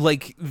the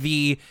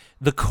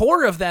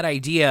core of that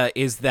idea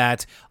is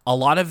that a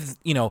lot of,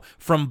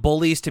 from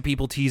bullies to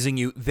people teasing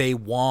you, they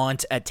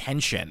want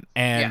attention.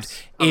 And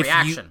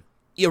reaction.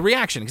 A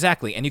reaction,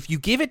 exactly. And if you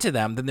give it to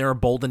them, then they're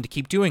emboldened to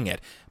keep doing it.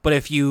 But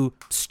if you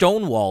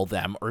stonewall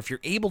them, or if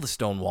you're able to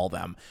stonewall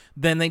them,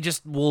 then they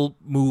just will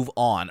move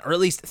on, or at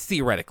least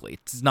theoretically.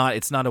 It's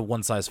not a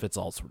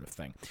one-size-fits-all sort of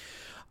thing.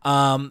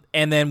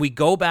 And then we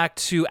go back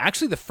to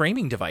actually the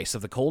framing device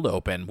of the cold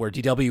open, where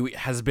DW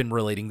has been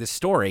relating this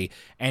story,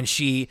 and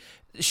she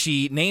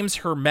names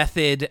her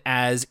method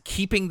as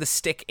keeping the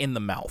stick in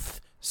the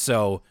mouth.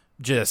 So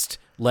just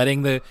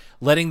letting the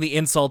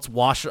insults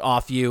wash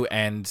off you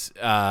and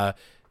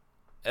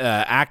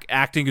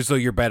acting as though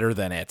you're better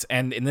than it.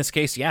 And in this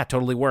case, yeah,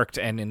 totally worked.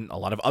 And in a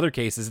lot of other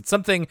cases, it's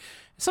something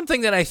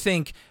that I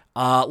think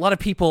a lot of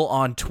people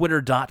on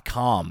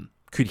Twitter.com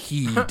could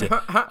heed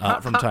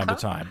from time to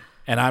time.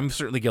 And I'm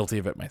certainly guilty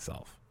of it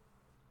myself.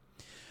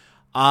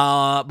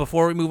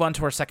 Before we move on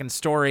to our second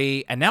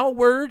story, and now a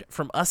word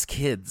from us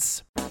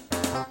kids.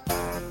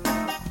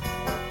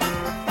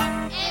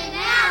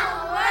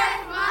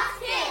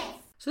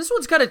 So this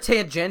one's kind of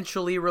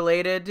tangentially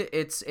related.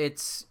 It's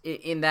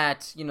in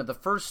that, the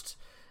first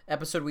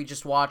episode we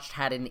just watched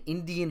had an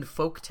Indian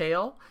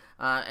folktale,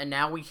 and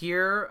now we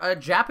hear a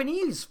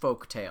Japanese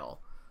folktale.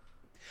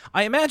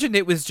 I imagined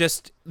it was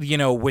just,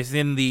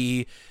 within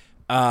the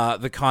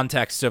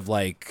context of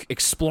like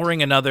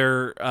exploring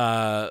another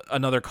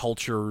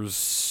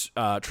culture's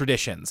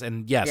traditions.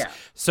 And yes,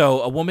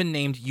 So a woman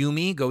named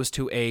Yumi goes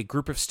to a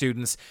group of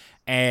students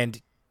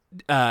and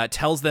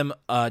tells them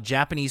a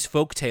Japanese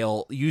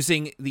folktale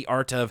using the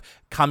art of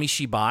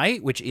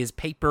kamishibai, which is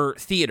paper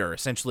theater.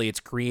 Essentially,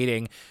 it's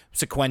creating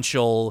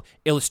sequential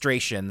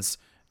illustrations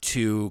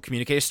to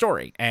communicate a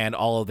story, and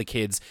all of the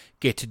kids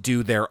get to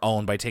do their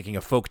own by taking a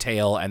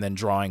folktale and then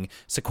drawing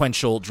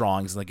sequential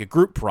drawings like a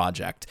group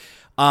project.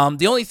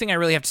 The only thing I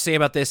really have to say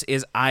about this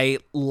is I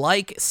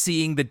like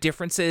seeing the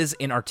differences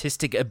in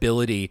artistic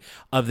ability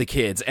of the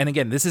kids. And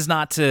again, this is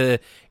not to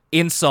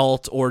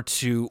insult or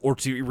to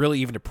really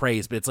even to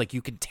praise, but it's like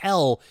you can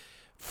tell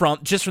from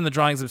the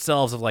drawings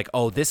themselves of like,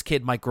 oh, this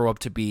kid might grow up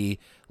to be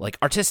like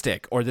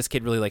artistic, or this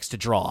kid really likes to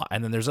draw.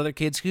 And then there's other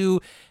kids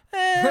who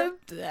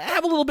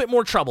have a little bit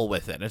more trouble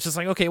with it. It's just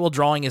like, okay, well,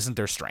 drawing isn't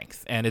their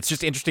strength. And it's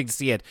just interesting to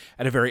see it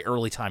at a very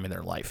early time in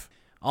their life.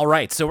 All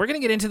right, so we're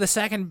going to get into the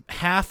second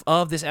half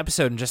of this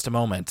episode in just a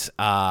moment,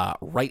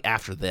 right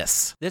after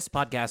this. This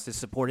podcast is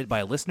supported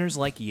by listeners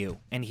like you,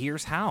 and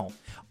here's how.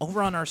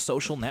 Over on our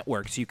social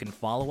networks, you can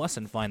follow us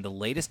and find the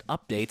latest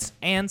updates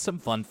and some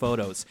fun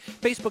photos.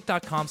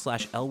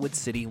 Facebook.com/Elwood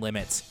City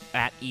Limits,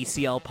 at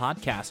ECL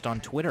Podcast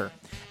on Twitter,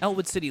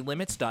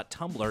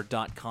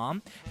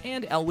 ElwoodCityLimits.tumblr.com,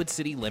 and Elwood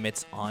City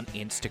Limits on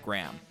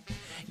Instagram.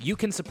 You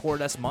can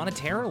support us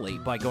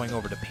monetarily by going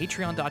over to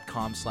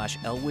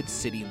patreon.com/Elwood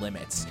City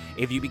Limits.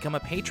 If you become a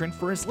patron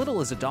for as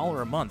little as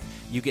 $1 a month,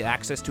 you get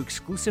access to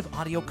exclusive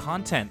audio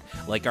content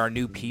like our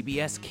new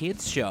PBS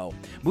Kids show,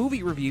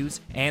 movie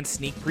reviews, and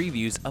sneak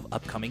previews of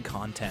upcoming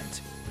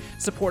content.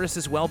 Support us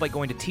as well by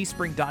going to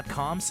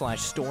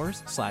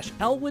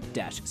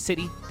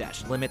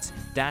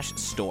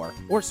teespring.com/stores/Elwood-City-Limits-store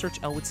or search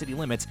Elwood City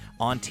Limits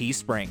on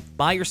Teespring.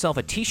 Buy yourself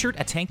a t-shirt,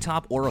 a tank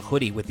top, or a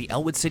hoodie with the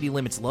Elwood City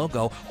Limits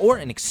logo or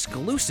an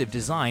exclusive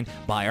design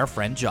by our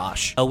friend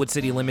Josh. Elwood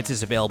City Limits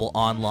is available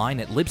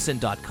online at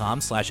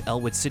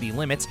libsyn.com/Elwood City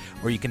Limits,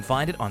 where you can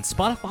find it on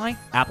Spotify,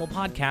 Apple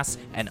Podcasts,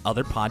 and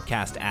other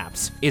podcast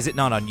apps. Is it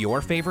not on your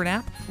favorite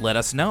app? Let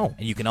us know,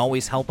 and you can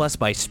always help us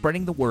by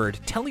spreading the word,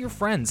 tell your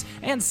friends,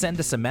 and send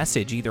us a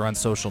message either on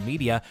social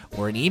media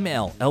or an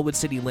email,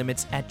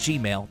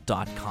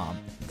 elwoodcitylimits@gmail.com.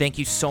 Thank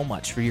you so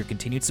much for your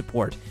continued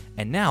support.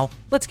 And now,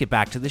 let's get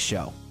back to the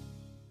show.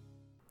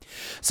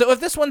 So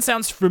if this one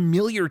sounds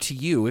familiar to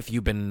you, if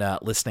you've been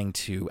listening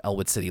to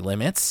Elwood City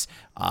Limits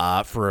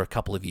for a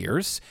couple of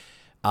years,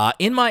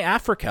 in My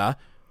Africa,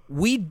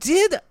 we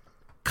did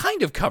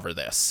kind of cover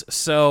this.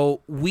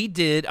 So I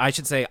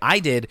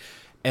did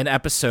an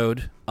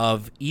episode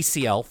of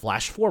ECL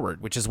Flash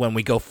Forward, which is when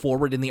we go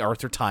forward in the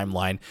Arthur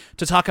timeline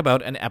to talk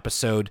about an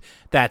episode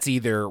that's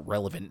either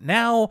relevant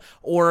now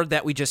or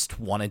that we just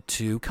wanted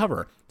to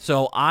cover.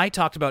 So I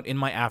talked about In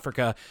My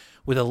Africa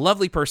with a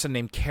lovely person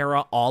named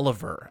Kara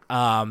Oliver.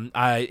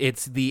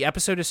 The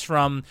episode is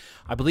from,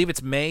 I believe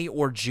it's May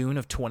or June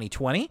of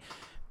 2020.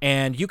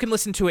 And you can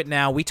listen to it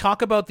now. We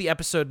talk about the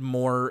episode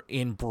more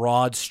in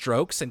broad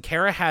strokes, and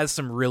Kara has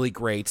some really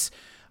great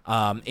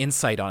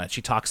insight on it.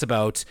 She talks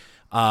about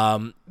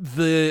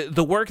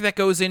the work that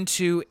goes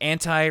into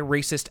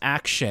anti-racist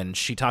action.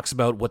 She talks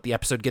about what the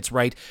episode gets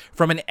right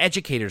from an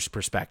educator's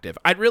perspective.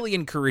 I'd really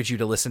encourage you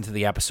to listen to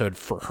the episode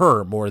for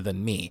her more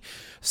than me.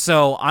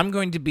 So I'm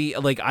going to be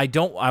like, I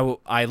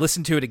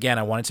listened to it again.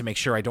 I wanted to make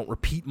sure I don't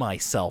repeat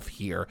myself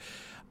here.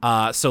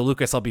 So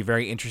Lucas, I'll be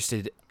very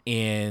interested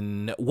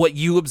in what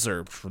you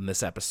observed from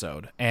this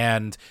episode.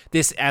 And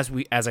this, as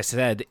I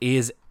said,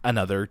 is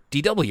another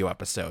DW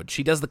episode.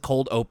 She does the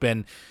cold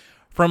open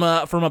from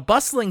a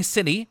bustling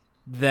city.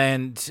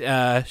 Then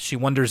she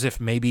wonders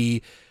if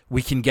maybe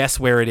we can guess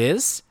where it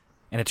is,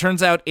 and it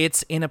turns out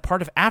it's in a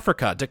part of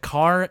Africa,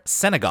 Dakar,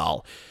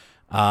 Senegal.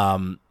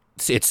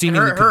 It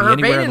seemingly could be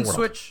anywhere in the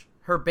world.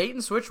 Her bait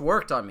and switch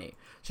worked on me.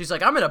 She's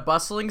like, I'm in a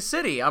bustling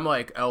city. I'm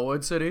like,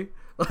 Elwood City.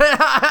 Really?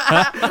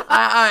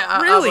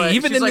 Like,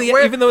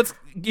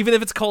 even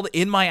if it's called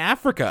In My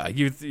Africa,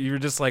 you're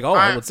just like, oh,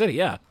 Elwood City,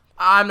 yeah.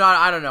 I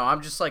don't know.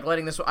 I'm just like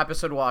letting this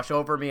episode wash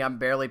over me. I'm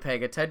barely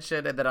paying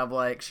attention. And then I'm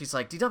like, she's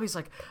like, DW's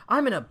like,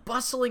 I'm in a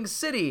bustling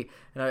city.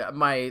 And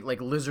my like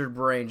lizard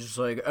brain just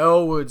like,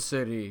 Elwood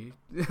City.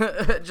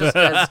 Just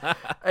as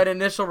an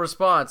initial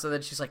response. And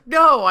then she's like,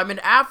 no, I'm in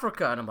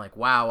Africa. And I'm like,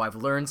 wow, I've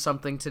learned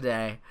something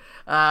today.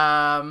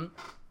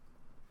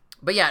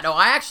 But yeah, no,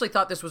 I actually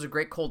thought this was a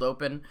great cold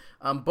open.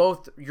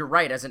 Both, you're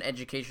right, as an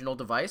educational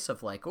device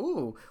of like,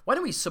 ooh, why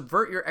don't we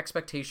subvert your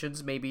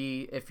expectations?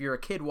 Maybe if you're a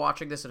kid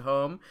watching this at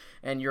home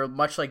and you're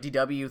much like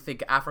DW,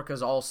 think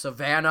Africa's all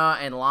savanna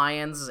and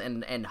lions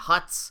and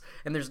huts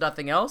and there's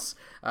nothing else.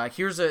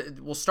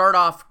 We'll start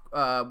off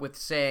with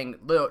saying,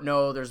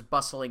 no, there's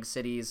bustling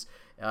cities,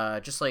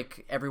 just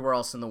like everywhere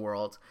else in the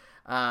world.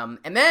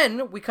 And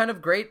then we kind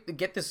of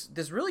get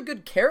this really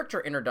good character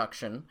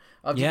introduction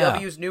of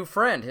DW's new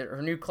friend,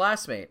 her new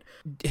classmate.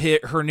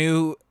 Her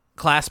new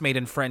classmate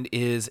and friend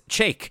is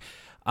Cheikh,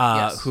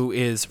 who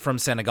is from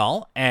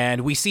Senegal,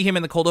 and we see him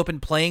in the cold open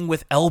playing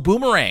with El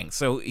Boomerang.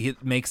 So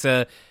it makes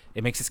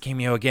his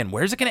cameo again.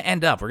 Where's it going to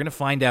end up? We're going to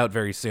find out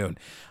very soon.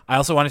 I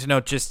also wanted to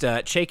note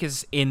Cheikh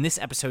is in this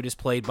episode is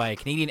played by a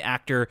Canadian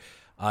actor,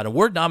 an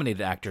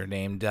award-nominated actor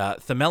named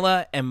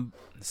Thamela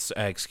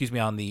excuse me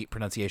on the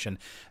pronunciation,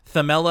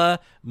 Thamela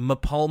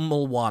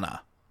Mpumlwana.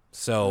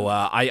 So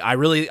I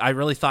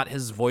really thought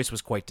his voice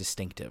was quite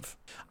distinctive.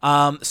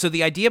 So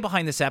the idea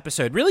behind this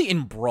episode, really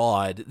in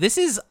broad, this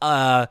is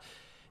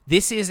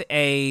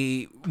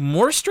a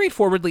more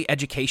straightforwardly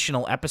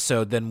educational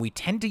episode than we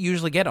tend to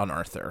usually get on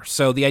Arthur.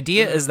 So the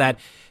idea is that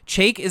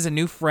Cheikh is a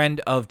new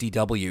friend of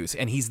DW's,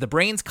 and he's the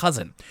Brain's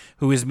cousin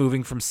who is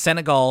moving from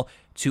Senegal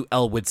to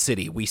Elwood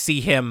City. We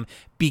see him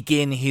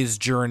begin his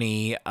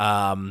journey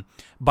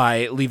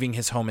by leaving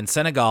his home in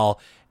Senegal,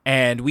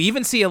 and we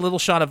even see a little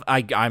shot of,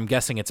 I'm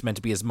guessing it's meant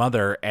to be his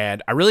mother,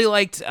 and I really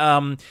liked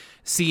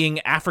seeing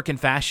African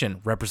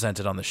fashion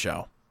represented on the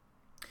show.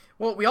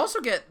 Well, we also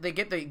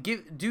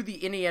do the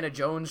Indiana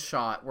Jones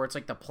shot where it's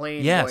like the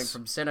plane going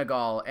from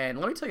Senegal, and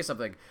let me tell you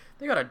something.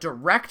 They got a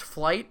direct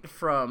flight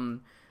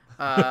from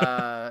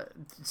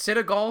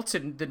Senegal to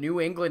the New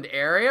England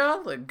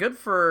area. Like, good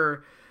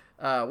for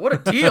what a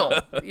deal.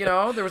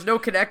 There was no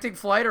connecting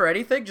flight or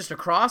anything, just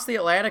across the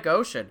Atlantic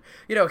Ocean.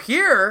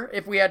 Here,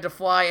 if we had to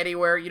fly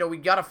anywhere, we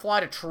got to fly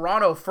to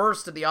Toronto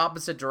first in the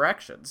opposite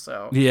direction.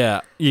 So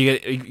yeah,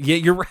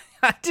 you're right.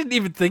 I didn't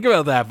even think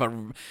about that, but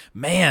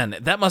man,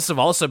 that must have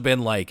also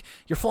been like,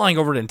 you're flying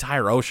over an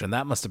entire ocean.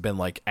 That must have been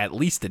like at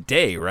least a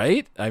day,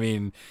 right? I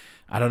mean,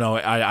 I don't know.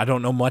 I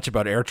don't know much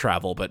about air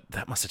travel, but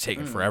that must have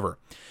taken forever.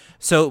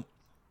 So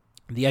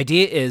the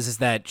idea is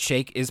that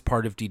Cheikh is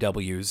part of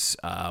DW's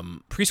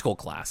preschool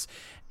class,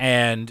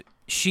 and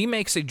she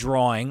makes a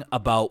drawing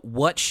about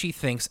what she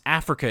thinks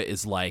Africa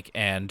is like,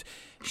 and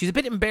she's a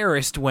bit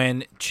embarrassed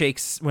when Cheikh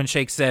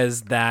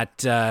says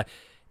that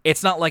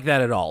it's not like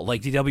that at all.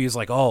 Like, DW is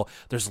like, oh,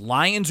 there's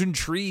lions and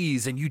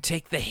trees, and you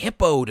take the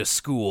hippo to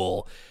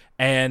school.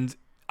 And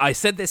I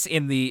said this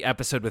in the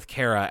episode with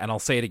Kara, and I'll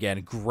say it again.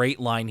 Great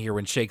line here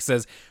when Cheikh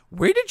says,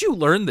 "Where did you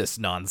learn this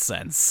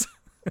nonsense?"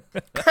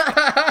 And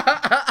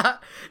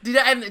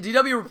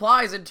DW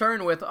replies in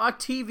turn with,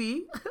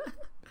 TV.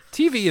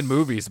 TV and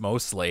movies,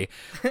 mostly.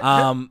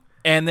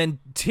 And then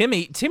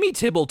Timmy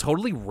Tibble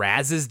totally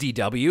razzes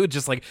DW,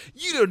 just like,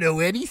 you don't know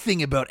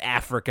anything about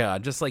Africa.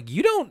 Just like,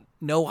 you don't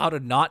know how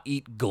to not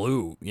eat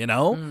glue,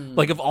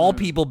 Like, of all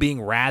people being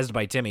razzed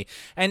by Timmy.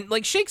 And,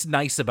 like, Sheikh's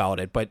nice about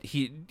it, but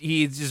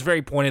he just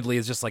very pointedly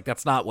is just like,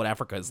 that's not what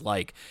Africa is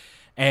like.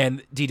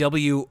 And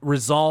DW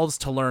resolves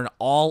to learn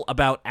all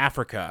about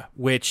Africa,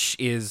 which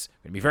is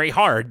going to be very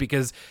hard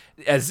because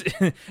as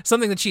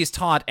something that she is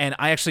taught, and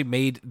I actually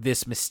made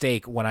this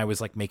mistake when I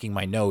was like making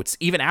my notes,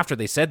 even after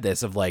they said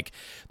this, of like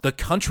the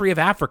country of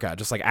Africa,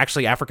 just like,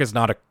 actually Africa is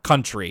not a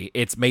country.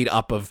 It's made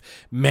up of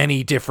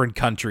many different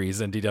countries.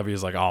 And DW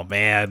is like, oh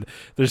man,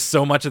 there's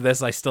so much of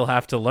this I still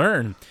have to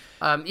learn.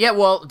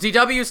 Well,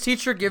 DW's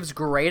teacher gives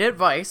great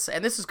advice,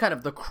 and this is kind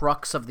of the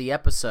crux of the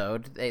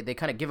episode. They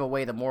kind of give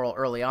away the moral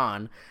early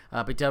on,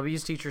 but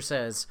DW's teacher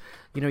says,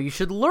 you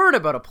should learn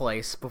about a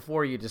place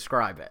before you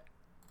describe it.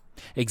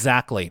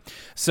 Exactly.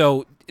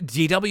 So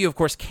DW, of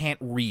course, can't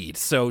read,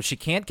 so she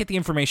can't get the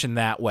information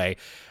that way.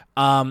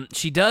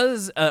 She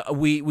does.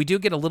 We do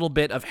get a little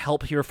bit of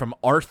help here from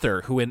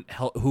Arthur,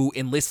 who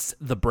enlists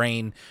the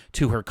Brain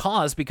to her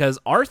cause, because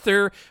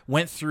Arthur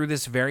went through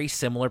this very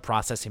similar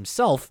process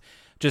himself,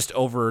 just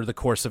over the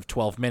course of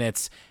 12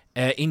 minutes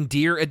in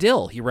Dear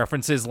Adil. He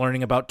references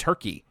learning about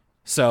Turkey.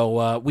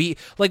 So we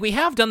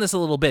have done this a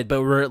little bit,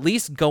 but we're at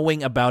least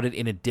going about it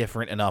in a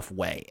different enough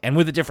way, and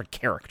with a different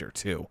character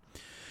too.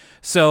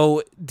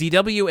 So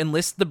DW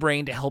enlists the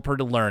Brain to help her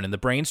to learn, and the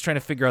Brain's trying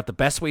to figure out the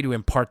best way to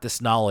impart this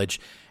knowledge.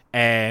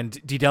 And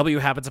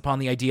DW happens upon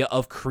the idea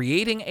of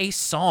creating a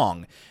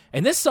song.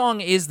 And this song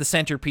is the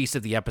centerpiece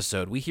of the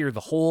episode. We hear the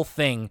whole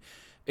thing.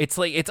 It's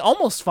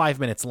almost 5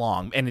 minutes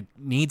long, and it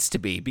needs to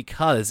be,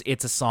 because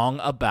it's a song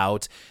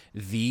about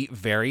the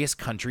various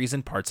countries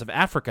and parts of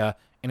Africa,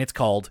 and it's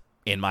called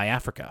In My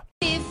Africa.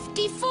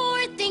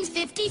 54 things,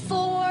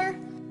 54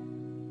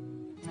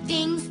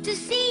 things to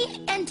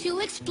see and to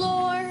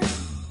explore.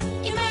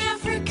 In my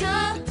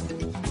Africa.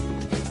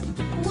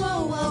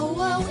 Whoa, whoa,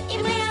 whoa.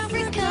 In my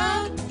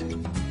Africa.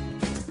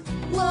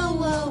 Whoa,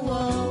 whoa,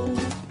 whoa.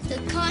 The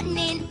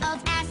continent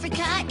of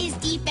Africa is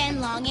deep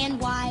and long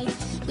and wide,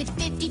 with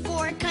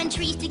 54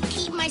 countries to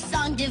keep my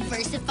song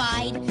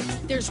diversified.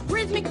 There's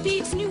rhythmic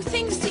beats, new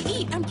things to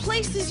eat, and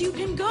places you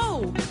can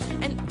go.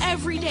 And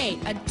every day,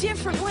 a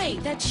different way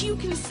that you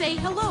can say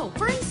hello.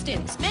 For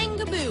instance,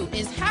 Mangaboo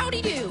is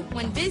howdy do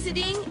when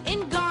visiting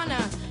in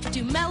Ghana.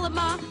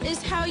 Dumelama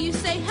is how you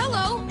say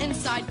hello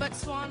inside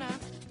Botswana.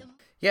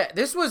 Yeah,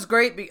 this was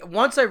great.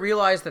 Once I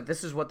realized that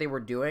this is what they were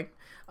doing,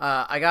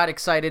 I got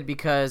excited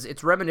because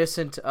it's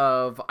reminiscent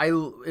of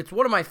It's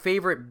one of my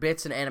favorite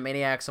bits in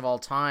Animaniacs of all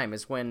time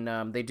is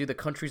when they do the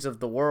countries of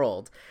the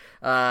world,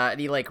 and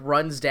he like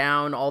runs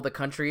down all the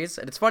countries.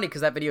 And it's funny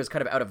because that video is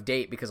kind of out of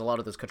date because a lot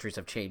of those countries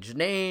have changed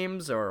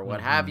names or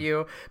what have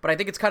you. But I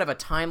think it's kind of a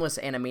timeless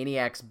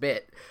Animaniacs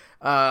bit.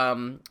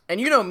 And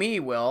you know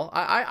me, Will.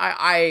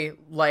 I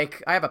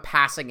have a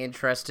passing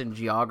interest in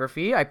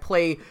geography. I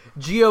play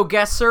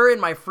GeoGuessr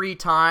in my free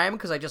time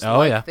because I just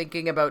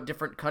thinking about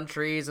different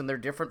countries and their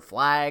different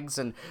flags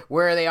and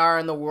where they are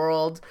in the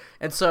world.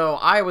 And so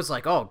I was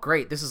like, oh,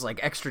 great, this is like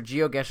extra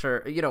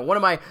GeoGuessr. You know, one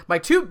of my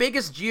two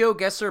biggest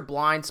GeoGuessr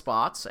blind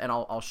spots, and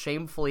I'll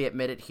shamefully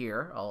admit it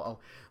here. I'll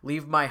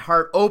leave my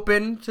heart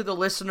open to the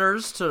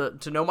listeners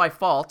to know my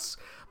faults,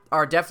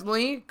 are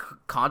definitely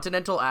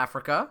continental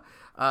Africa.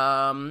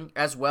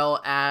 As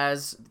well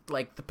as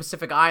like the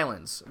Pacific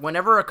Islands.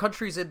 Whenever a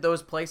country's in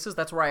those places,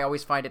 that's where I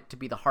always find it to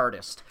be the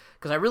hardest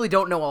because I really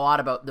don't know a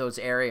lot about those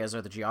areas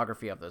or the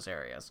geography of those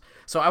areas.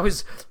 So I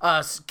was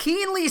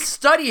keenly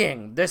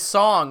studying this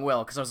song,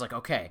 Will, because I was like,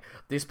 okay,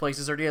 these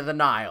places are near the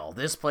Nile.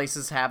 These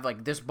places have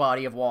like this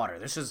body of water.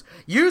 This is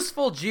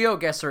useful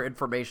GeoGuessr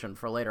information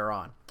for later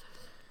on.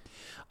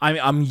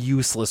 I'm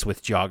useless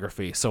with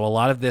geography, so a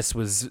lot of this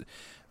was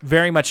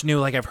very much new.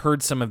 Like I've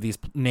heard some of these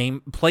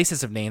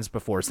places of names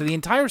before. So the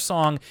entire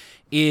song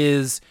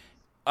is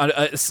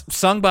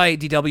sung by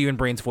DW and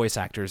Brain's voice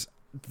actors.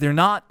 They're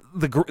not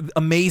the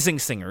amazing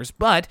singers,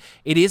 but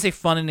it is a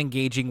fun and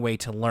engaging way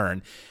to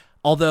learn.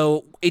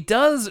 Although it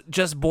does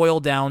just boil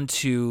down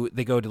to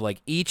they go to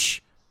like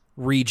each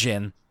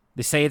region,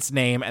 they say its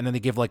name, and then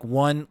they give like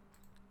one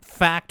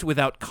fact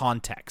without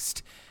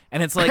context.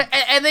 And it's like,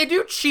 and they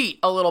do cheat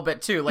a little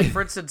bit too. Like for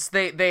instance,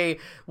 they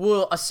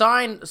will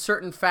assign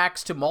certain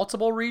facts to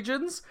multiple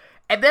regions,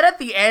 and then at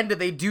the end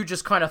they do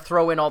just kind of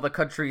throw in all the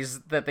countries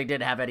that they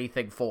didn't have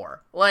anything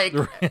for. Like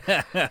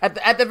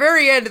at the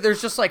very end,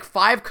 there's just like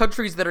 5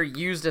 countries that are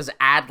used as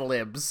ad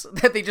libs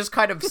that they just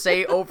kind of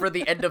say over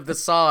the end of the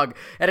song,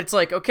 and it's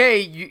like, okay,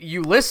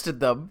 you listed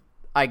them,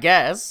 I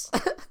guess.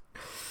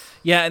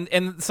 Yeah,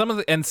 and some of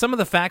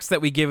the facts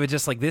that we give are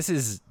just like this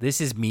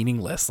is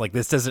meaningless. Like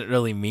this doesn't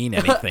really mean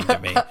anything to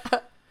me.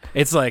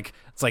 It's like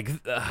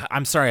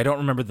I'm sorry, I don't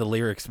remember the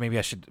lyrics. Maybe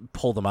I should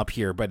pull them up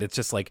here. But it's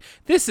just like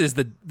this is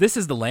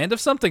the land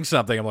of something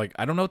something. I'm like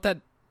I don't know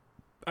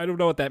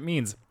what that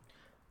means.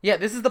 Yeah,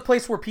 this is the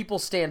place where people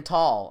stand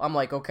tall. I'm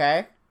like,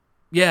 okay.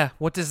 Yeah,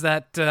 what does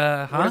that?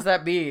 What does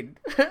that mean?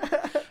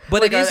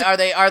 But like,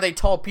 are they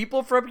tall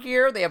people from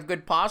here? They have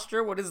good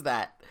posture. What is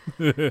that?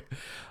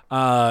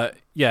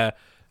 Yeah.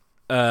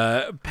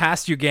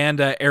 Past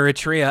Uganda,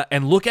 Eritrea,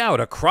 and look out,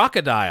 a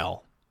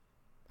crocodile.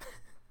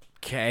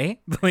 Okay,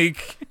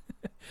 like,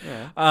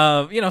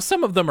 yeah.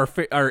 Some of them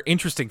are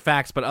interesting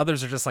facts, but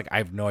others are just like I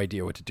have no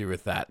idea what to do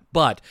with that.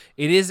 But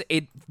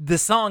the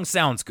song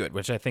sounds good,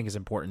 which I think is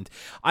important.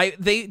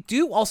 They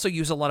do also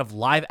use a lot of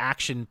live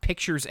action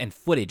pictures and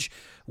footage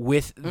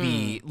with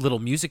the little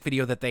music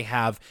video that they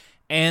have.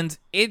 And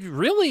it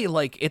really,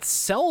 it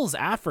sells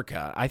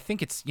Africa. I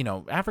think it's,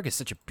 Africa is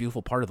such a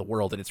beautiful part of the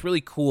world, and it's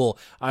really cool.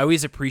 I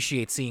always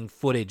appreciate seeing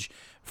footage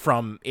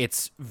from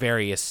its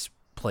various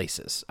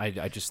places. I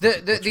just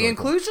think the really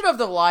inclusion of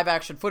the live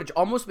action footage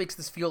almost makes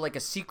this feel like a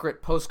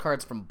secret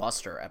Postcards from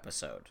Buster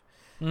episode.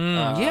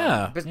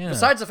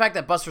 Besides the fact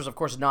that Buster's, of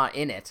course, not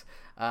in it,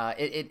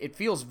 it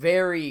feels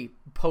very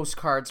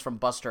Postcards from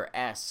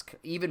Buster-esque,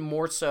 even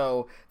more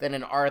so than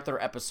an Arthur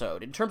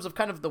episode, in terms of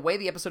kind of the way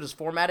the episode is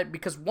formatted,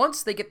 because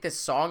once they get this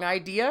song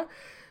idea,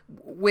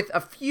 with a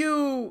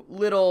few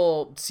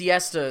little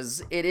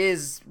siestas, it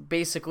is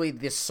basically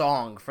this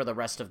song for the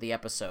rest of the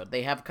episode.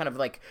 They have kind of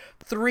like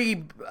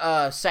 3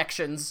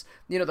 sections.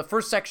 The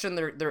first section,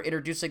 they're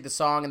introducing the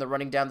song and they're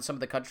running down some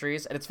of the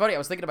countries. And it's funny, I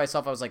was thinking to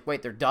myself, I was like,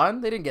 wait, they're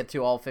done? They didn't get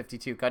to all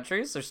 52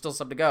 countries. There's still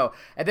some to go.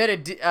 And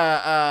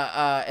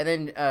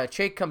then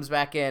Chake comes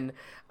back in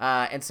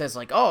and says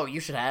like, oh, you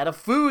should add a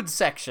food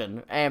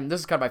section. And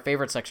this is kind of my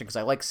favorite section because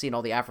I like seeing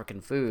all the African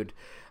food.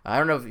 I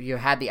don't know if you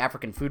had the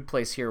African food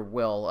place here,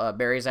 Will.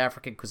 Barry's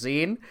African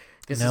Cuisine.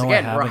 This is,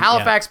 again, we're a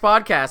Halifax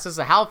podcast. This is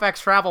a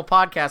Halifax travel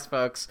podcast,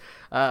 folks.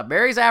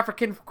 Barry's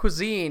African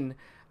Cuisine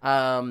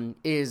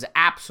is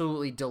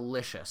absolutely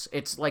delicious.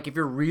 It's like if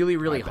you're really,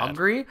 really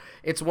hungry,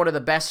 it's one of the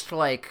best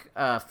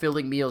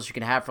filling meals you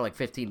can have for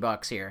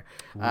 $15 here.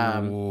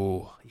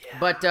 Ooh, yeah.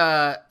 But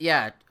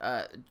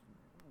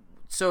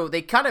so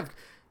they kind of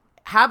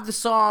have the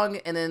song,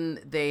 and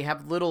then they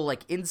have little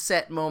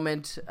inset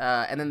moment,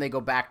 and then they go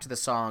back to the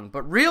song.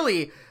 But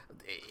really,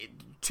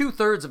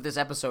 2/3 of this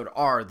episode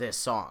are this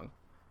song.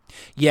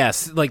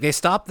 Yes, they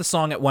stop the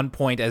song at one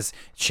point as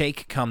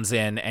Chake comes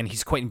in, and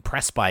he's quite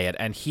impressed by it,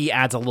 and he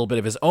adds a little bit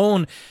of his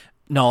own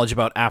knowledge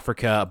about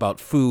Africa, about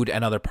food,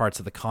 and other parts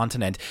of the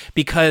continent,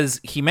 because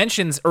he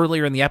mentions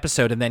earlier in the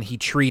episode, and then he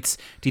treats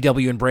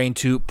DW and Brain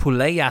to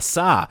poulet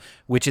yassa,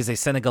 which is a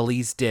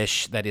Senegalese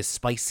dish that is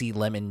spicy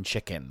lemon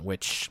chicken,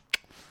 which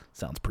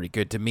Sounds pretty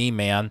good to me,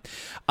 man.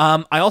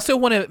 I also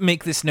want to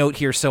make this note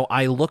here. So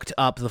I looked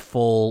up the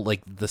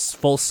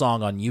full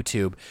song on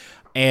YouTube.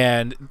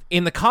 And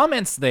in the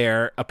comments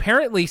there,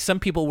 apparently some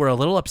people were a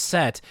little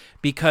upset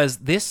because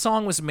this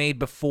song was made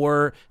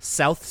before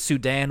South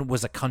Sudan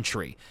was a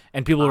country.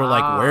 And people were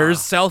like,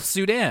 where's South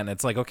Sudan?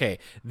 It's like, okay,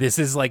 this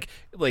is like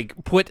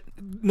put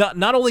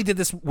not only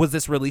was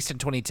this released in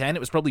 2010, it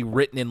was probably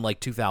written in like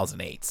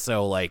 2008.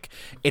 So like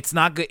it's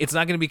not going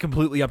to be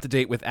completely up to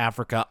date with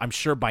Africa. I'm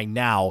sure by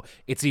now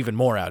it's even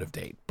more out of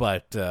date.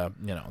 But well,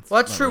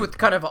 that's true with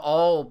kind of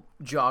all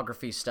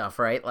geography stuff,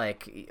 right?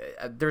 Like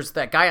there's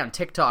that guy on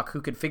TikTok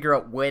who could figure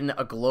out when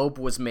a globe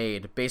was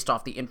made based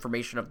off the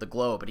information of the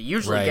globe, but he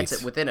usually gets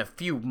it within a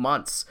few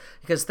months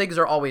because things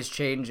are always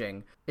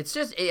changing. It's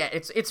just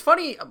it's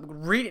funny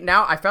reading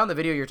now. I found the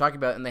video you're talking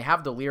about and they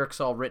have the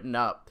lyrics all written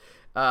up.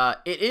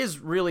 It is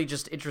really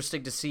just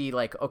interesting to see,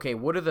 like, okay,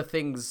 what are the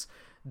things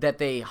that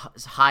they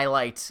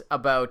highlight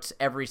about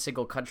every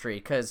single country,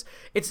 because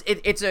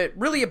it's a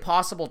really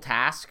impossible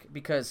task,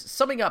 because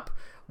summing up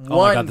one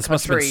oh my God, this country,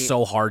 must have been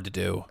so hard to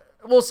do.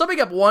 Well,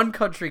 summing up one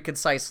country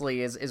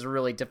concisely is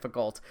really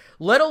difficult,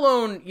 let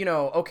alone,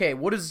 okay,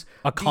 what is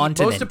a the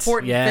continent. most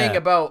important thing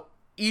about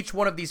each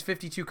one of these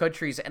 52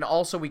 countries, and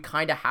also we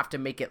kind of have to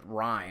make it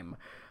rhyme.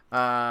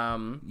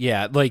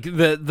 Yeah, like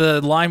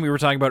the line we were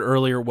talking about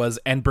earlier was,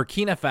 and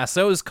Burkina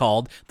Faso is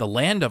called the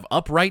land of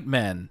upright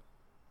men.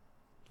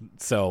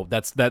 So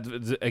that's that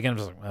again.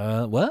 Just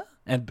like, what?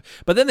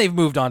 But then they've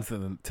moved on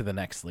to the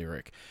next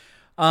lyric.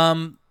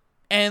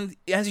 And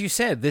as you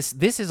said,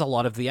 this is a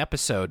lot of the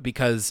episode,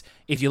 because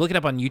if you look it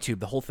up on YouTube,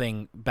 the whole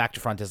thing back to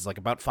front is like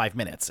about 5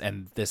 minutes,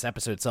 and this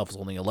episode itself is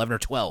only 11 or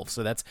 12,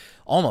 so that's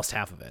almost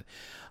half of it.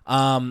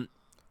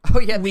 Oh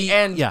yeah, the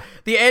end. Yeah,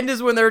 the end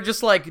is when they're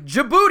just like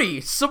Djibouti,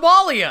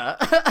 Somalia.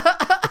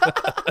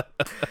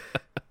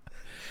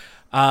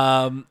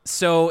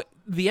 So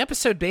the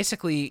episode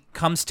basically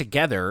comes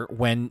together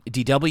when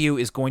DW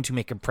is going to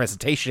make a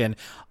presentation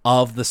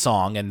of the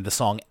song, and the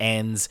song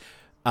ends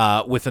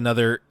with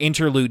another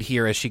interlude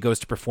here as she goes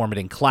to perform it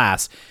in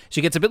class.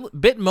 She gets a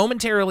bit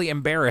momentarily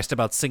embarrassed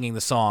about singing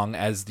the song,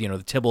 as the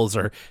Tibbles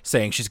are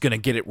saying she's going to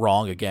get it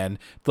wrong again.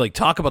 Like,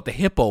 talk about the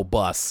hippo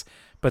bus.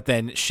 But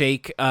then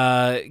Shake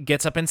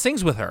gets up and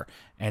sings with her,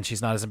 and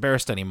she's not as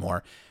embarrassed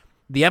anymore.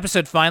 The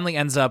episode finally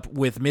ends up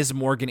with Ms.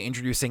 Morgan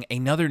introducing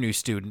another new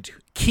student,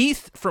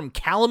 Keith from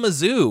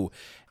Kalamazoo.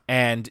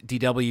 And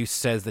DW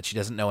says that she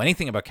doesn't know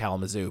anything about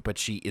Kalamazoo, but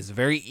she is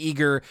very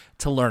eager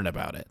to learn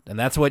about it. And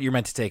that's what you're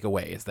meant to take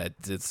away, is that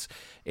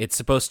it's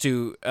supposed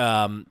to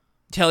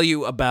tell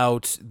you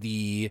about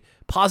the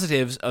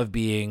positives of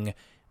being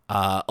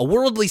a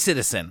worldly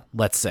citizen,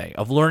 let's say,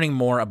 of learning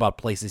more about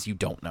places you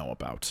don't know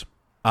about.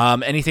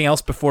 Anything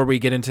else before we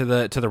get into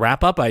the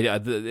wrap up?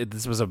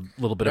 This was a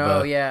little bit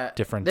of a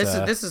different.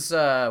 This is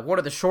one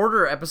of the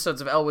shorter episodes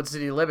of Elwood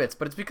City Limits,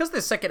 but it's because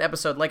the second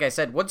episode, like I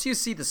said, once you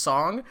see the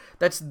song,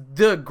 that's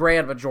the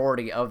grand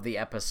majority of the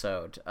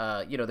episode.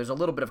 There's a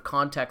little bit of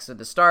context at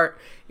the start,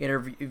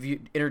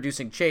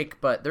 introducing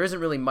Jake, but there isn't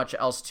really much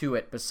else to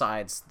it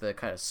besides the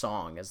kind of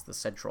song as the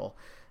central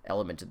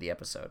element of the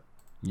episode.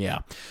 Yeah.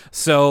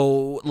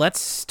 So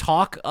let's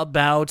talk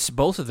about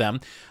both of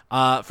them.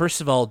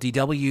 First of all,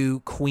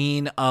 DW,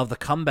 Queen of the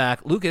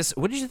Comeback. Lucas,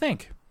 what did you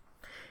think?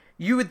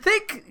 You would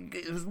think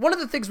one of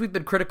the things we've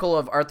been critical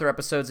of Arthur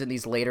episodes in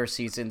these later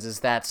seasons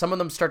is that some of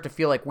them start to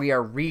feel like we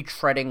are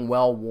retreading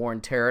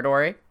well-worn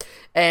territory.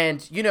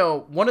 And,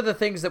 one of the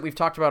things that we've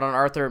talked about on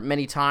Arthur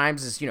many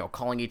times is,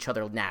 calling each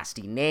other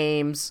nasty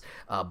names,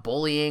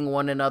 bullying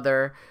one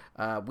another.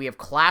 We have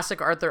classic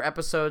Arthur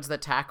episodes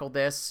that tackle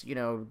this,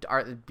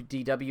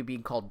 DW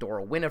being called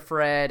Dora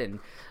Winifred, and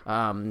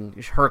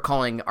her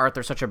calling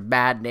Arthur such a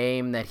bad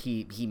name that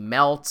he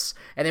melts.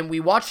 And then we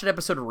watched an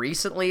episode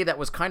recently that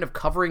was kind of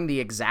covering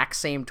the exact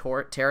same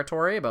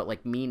territory about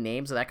like mean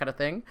names and that kind of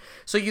thing.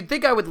 So you'd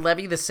think I would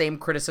levy the same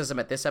criticism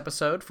at this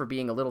episode for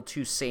being a little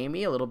too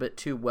samey, a little bit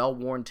too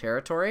well-worn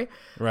territory.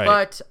 Right.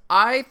 But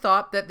I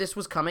thought that this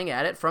was coming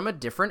at it from a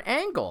different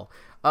angle.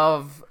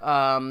 Of,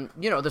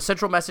 the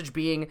central message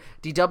being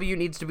DW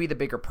needs to be the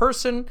bigger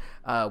person.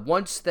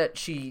 Once that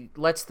she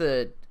lets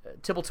the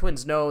Tibble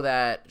twins know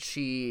that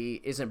she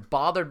isn't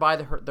bothered by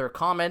their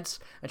comments,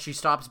 and she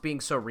stops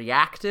being so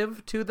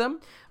reactive to them,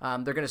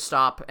 they're going to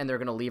stop and they're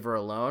going to leave her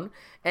alone.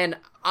 And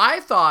I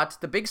thought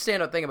the big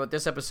standout thing about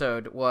this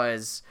episode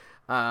was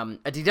a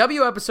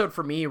DW episode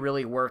for me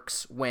really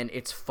works when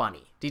it's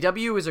funny.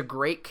 DW is a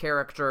great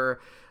character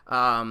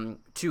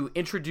to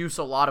introduce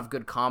a lot of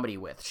good comedy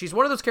with. She's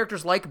one of those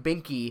characters like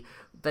Binky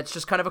that's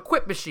just kind of a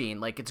quip machine.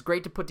 Like, it's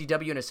great to put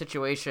DW in a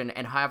situation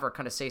and have her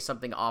kind of say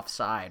something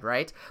offside,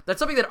 right? That's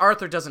something that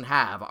Arthur doesn't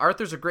have.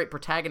 Arthur's a great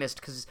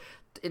protagonist because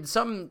to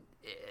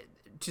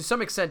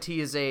some extent he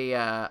is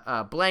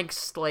a blank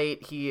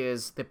slate. He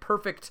is the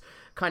perfect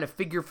kind of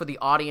figure for the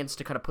audience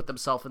to kind of put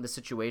themselves in the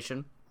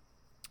situation.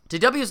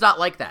 DW is not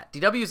like that.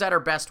 DW is at her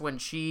best when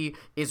she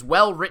is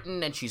well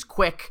written and she's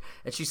quick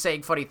and she's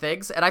saying funny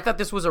things. And I thought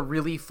this was a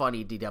really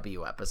funny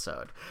DW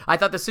episode. I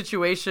thought the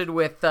situation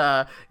with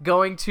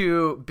going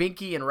to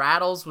Binky and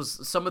Rattles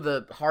was some of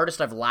the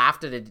hardest I've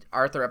laughed at an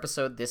Arthur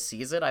episode this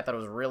season. I thought it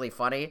was really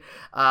funny.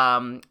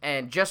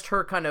 And just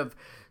her kind of,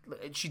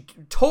 she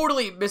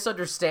totally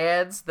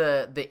misunderstands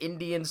the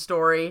Indian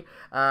story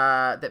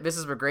that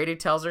Mrs. McGrady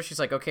tells her. She's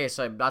like, okay,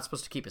 so I'm not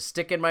supposed to keep a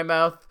stick in my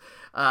mouth.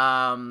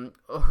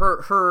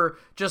 Her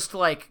just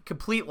like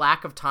complete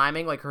lack of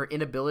timing, like her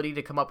inability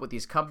to come up with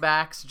these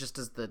comebacks just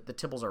as the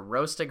Tibbles are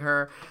roasting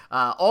her.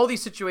 All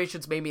these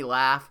situations made me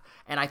laugh,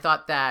 and I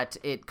thought that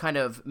it kind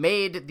of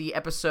made the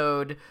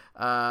episode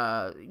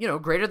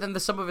greater than the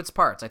sum of its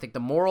parts. I think the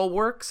moral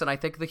works and I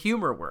think the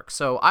humor works.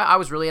 So I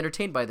was really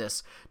entertained by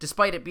this,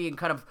 despite it being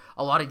kind of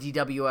a lot of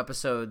DW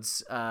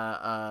episodes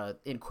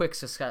in quick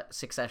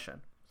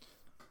succession.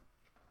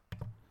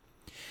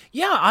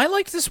 Yeah, I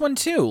liked this one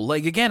too.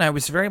 Like, again, I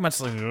was very much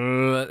like,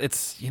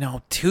 it's, 2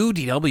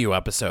 DW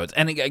episodes.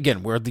 And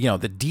again, we're, the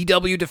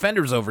DW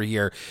defenders over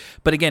here.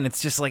 But again,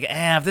 it's just like,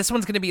 if this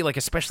one's going to be like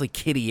especially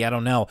kiddie, I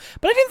don't know.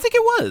 But I didn't think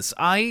it was.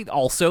 I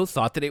also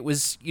thought that it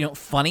was,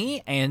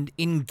 funny and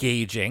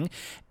engaging.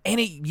 And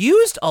it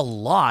used a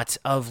lot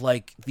of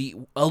like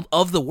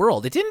of the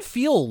world. It didn't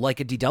feel like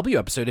a DW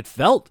episode. It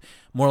felt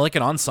more like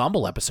an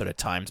ensemble episode at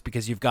times,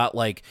 because you've got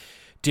like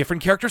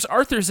different characters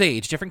Arthur's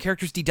age, different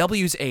characters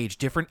DW's age,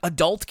 different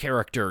adult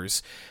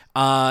characters.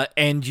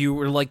 And you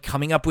were like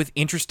coming up with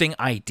interesting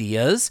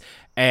ideas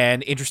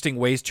and interesting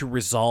ways to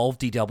resolve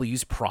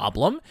DW's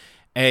problem,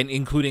 and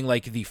including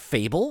like the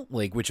fable,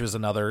 like, which was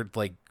another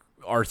like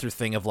Arthur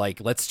thing of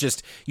like, let's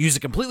just use a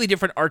completely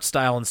different art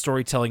style and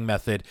storytelling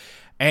method.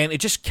 And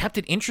it just kept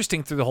it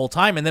interesting through the whole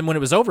time. And then when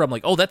it was over, I'm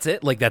like, oh, that's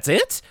it? Like, that's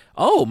it?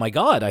 Oh my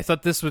God. I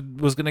thought this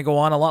was going to go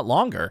on a lot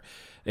longer.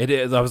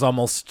 I was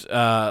almost,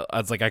 I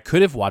was like, I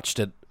could have watched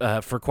it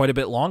for quite a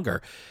bit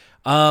longer.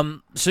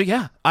 So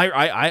yeah,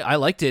 I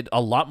liked it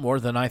a lot more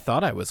than I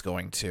thought I was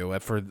going to,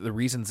 for the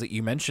reasons that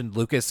you mentioned,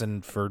 Lucas,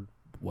 and for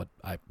what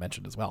I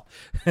mentioned as well.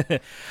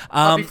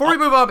 Before we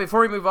move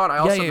on, I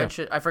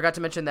also I forgot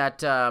to mention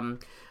that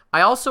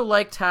I also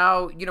liked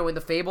how, in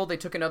the Fable, they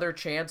took another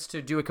chance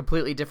to do a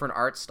completely different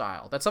art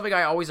style. That's something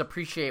I always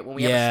appreciate when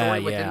we have a story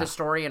within the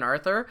story in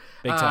Arthur.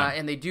 Big time.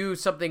 And they do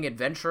something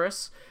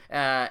adventurous.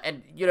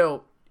 And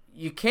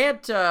you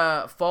can't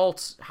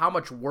fault how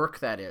much work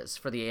that is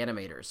for the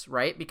animators,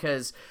 right?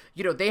 Because,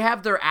 they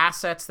have their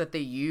assets that they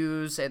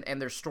use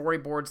and their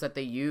storyboards that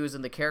they use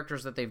and the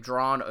characters that they've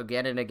drawn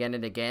again and again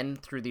and again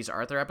through these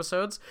Arthur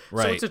episodes.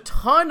 Right. So it's a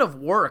ton of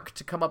work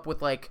to come up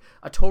with like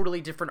a totally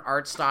different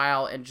art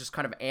style and just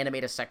kind of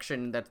animate a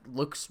section that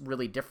looks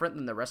really different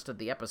than the rest of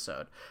the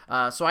episode.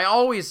 So I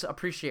always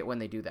appreciate when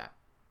they do that.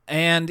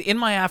 And in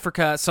My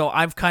Africa, so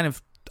I've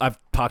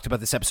talked about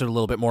this episode a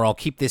little bit more. I'll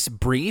keep this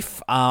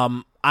brief.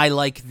 I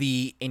like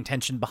the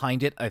intention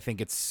behind it. I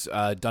think it's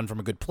done from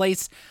a good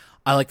place.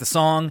 I like the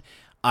song.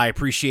 I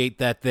appreciate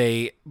that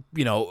they,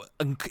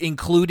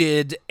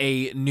 included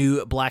a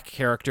new black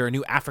character, a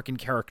new African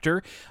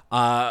character,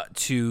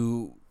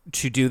 to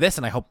do this.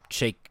 And I hope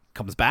Shake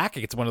comes back.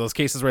 It's one of those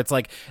cases where it's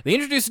like they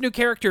introduce a new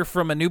character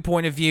from a new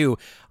point of view.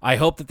 I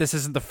hope that this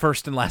isn't the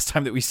first and last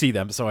time that we see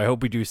them. So I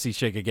hope we do see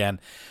Shake again.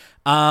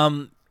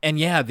 And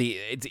yeah,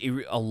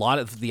 a lot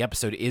of the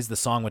episode is the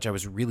song, which I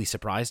was really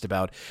surprised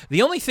about.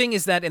 The only thing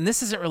is that, and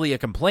this isn't really a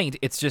complaint,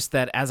 it's just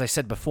that, as I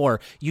said before,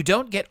 you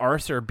don't get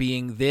Arthur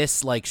being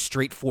this like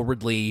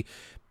straightforwardly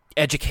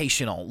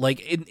educational.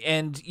 Like,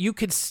 and you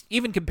could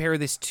even compare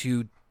this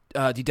to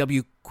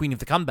DW Queen of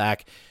the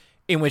Comeback,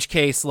 in which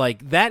case,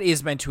 like, that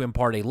is meant to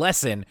impart a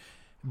lesson,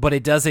 but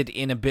it does it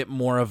in a bit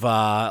more of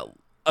a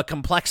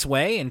complex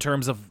way in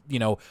terms of,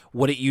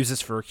 what it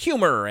uses for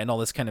humor and all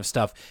this kind of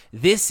stuff.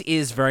 This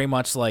is very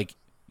much like,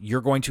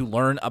 you're going to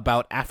learn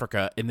about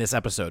Africa in this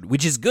episode,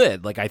 which is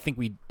good. Like, I think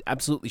we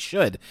absolutely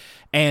should,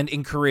 and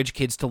encourage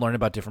kids to learn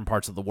about different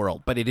parts of the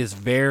world. But it is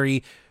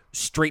very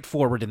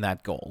straightforward in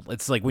that goal.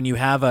 It's like when you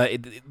have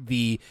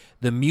the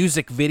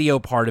music video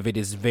part of it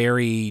is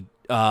very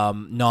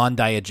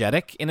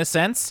non-diegetic in a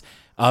sense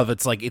of,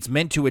 it's like it's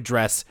meant to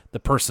address the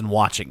person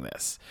watching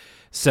this.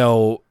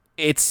 So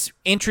it's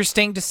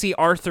interesting to see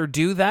Arthur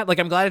do that. Like,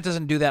 I'm glad it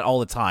doesn't do that all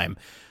the time.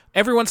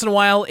 Every once in a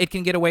while, it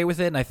can get away with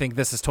it, and I think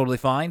this is totally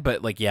fine.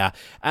 But, like, yeah,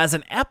 as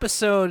an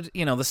episode,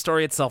 the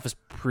story itself is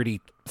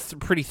pretty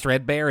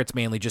threadbare. It's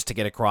mainly just to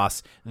get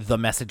across the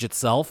message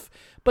itself.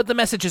 But the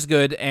message is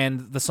good,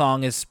 and the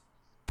song is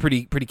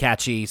pretty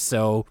catchy.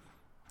 So,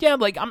 yeah,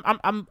 like,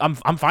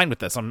 I'm fine with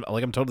this. I'm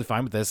totally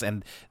fine with this,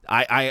 and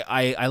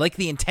I like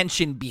the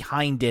intention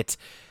behind it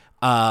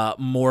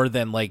more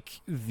than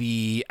like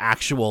the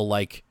actual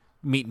like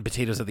meat and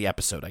potatoes of the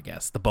episode, I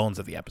guess, the bones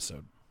of the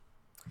episode.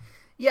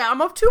 Yeah,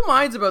 I'm of two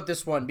minds about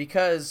this one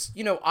because,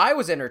 I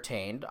was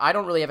entertained. I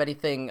don't really have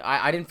anything.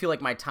 I didn't feel like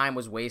my time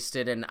was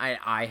wasted, and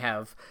I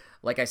have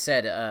like I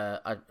said,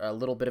 a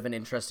little bit of an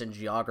interest in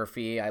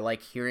geography. I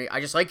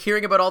just like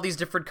hearing about all these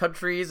different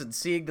countries and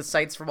seeing the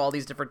sights from all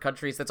these different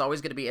countries. That's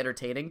always going to be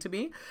entertaining to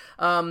me.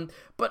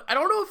 But I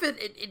don't know if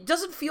it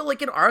doesn't feel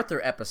like an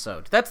Arthur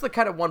episode. That's the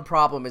kind of one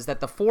problem, is that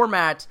the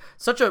format,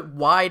 such a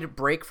wide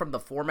break from the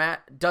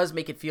format, does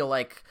make it feel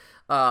like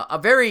a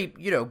very,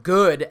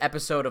 good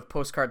episode of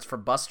Postcards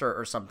from Buster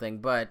or something,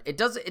 but it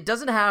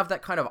doesn't have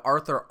that kind of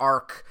Arthur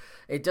arc.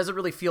 It doesn't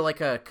really feel like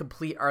a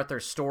complete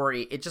Arthur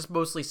story. It just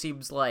mostly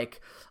seems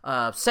like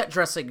set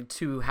dressing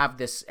to have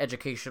this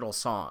educational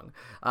song,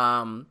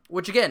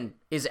 which again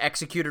is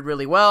executed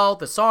really well.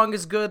 The song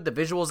is good. The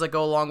visuals that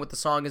go along with the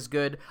song is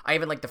good. I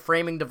even like the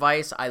framing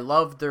device. I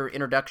love their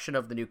introduction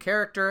of the new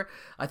character.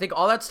 I think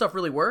all that stuff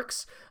really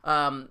works,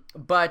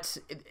 but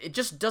it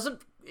just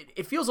doesn't.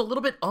 It feels a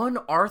little bit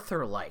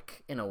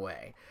un-Arthur-like in a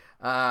way.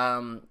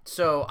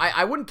 So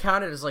I wouldn't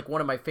count it as like one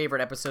of my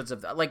favorite episodes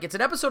of like, it's an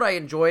episode I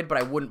enjoyed, but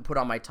I wouldn't put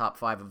on my top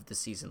 5 of the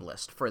season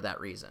list for that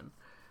reason.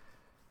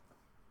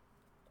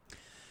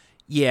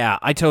 Yeah,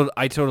 I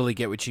totally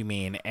get what you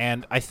mean.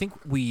 And I think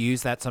we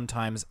use that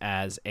sometimes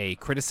as a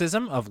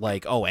criticism of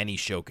like, oh, any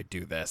show could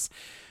do this.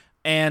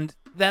 And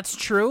that's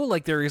true.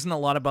 Like, there isn't a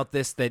lot about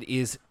this that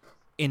is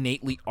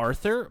innately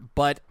Arthur,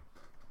 but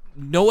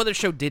no other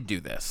show did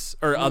do this,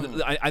 or I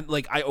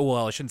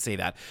shouldn't say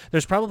that.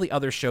 There's probably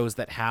other shows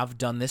that have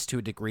done this to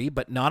a degree,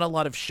 but not a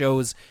lot of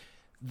shows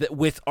that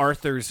with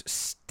Arthur's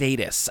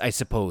status, I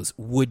suppose,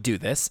 would do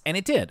this, and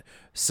it did.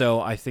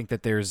 So I think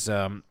that there's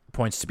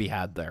points to be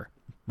had there.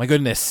 My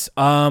goodness,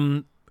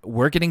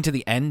 we're getting to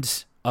the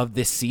end of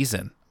this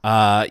season.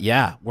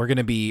 We're going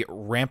to be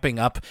ramping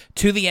up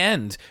to the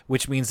end,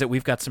 which means that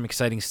we've got some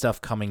exciting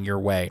stuff coming your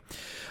way.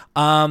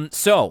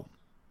 So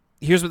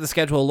here's what the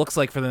schedule looks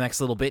like for the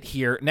next little bit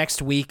here.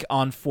 Next week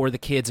on For the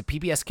Kids, a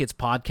PBS Kids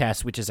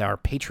podcast, which is our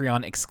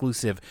Patreon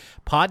exclusive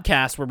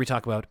podcast where we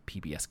talk about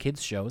PBS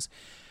Kids shows.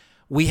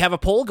 We have a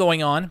poll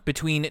going on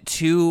between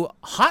 2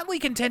 hotly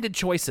contended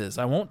choices.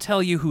 I won't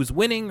tell you who's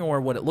winning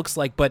or what it looks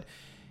like, but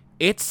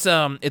it's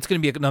going to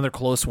be another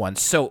close one.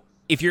 So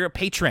if you're a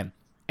patron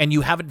and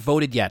you haven't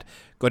voted yet,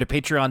 go to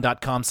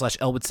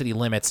patreon.com/Elwood City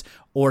Limits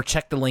or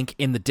check the link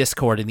in the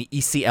Discord in the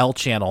ECL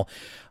channel.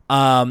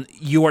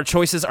 Your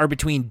choices are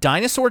between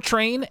Dinosaur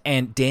Train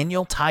and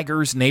Daniel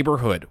Tiger's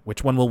Neighborhood.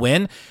 Which one will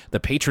win? The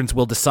patrons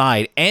will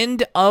decide.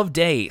 End of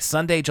day,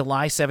 Sunday,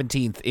 July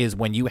 17th, is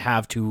when you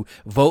have to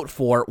vote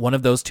for one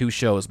of those 2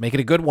 shows. Make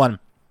it a good one.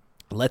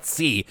 Let's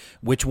see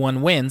which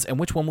one wins and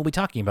which one we'll be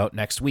talking about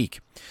next week.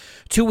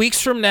 2 weeks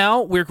from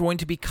now, we're going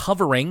to be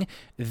covering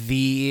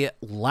the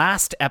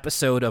last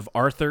episode of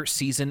Arthur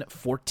Season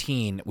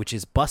 14, which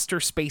is Buster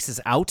Spaces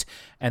Out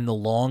and the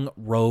Long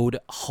Road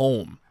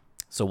Home.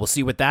 So we'll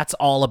see what that's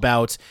all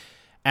about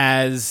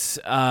as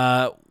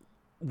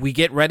we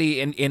get ready.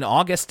 In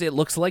August, it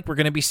looks like we're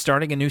going to be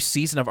starting a new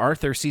season of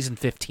Arthur, Season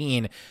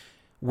 15,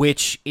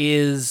 which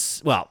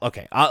is, well,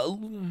 okay, I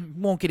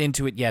won't get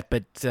into it yet,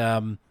 but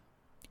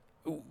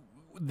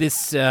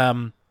there's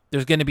going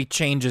to be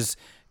changes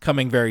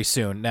coming very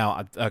soon.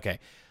 Now, okay,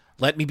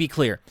 let me be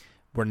clear.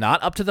 We're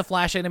not up to the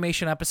Flash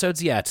animation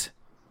episodes yet,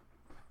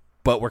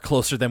 but we're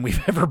closer than we've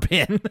ever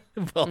been.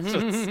 Well,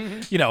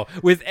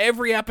 with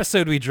every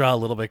episode, we draw a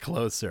little bit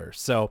closer.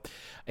 So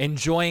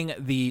enjoying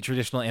the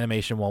traditional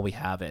animation while we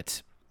have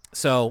it.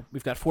 So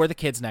we've got For the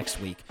Kids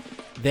next week.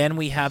 Then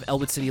we have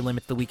Elwood City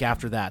Limits the week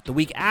after that. The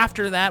week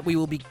after that, we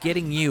will be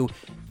getting you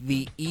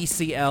the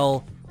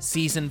ECL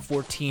Season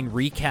 14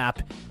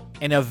 recap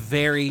and a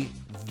very,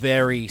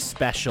 very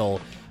special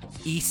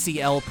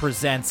ECL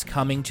Presents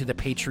coming to the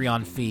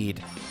Patreon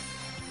feed.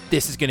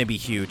 This is going to be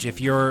huge. If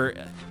you're...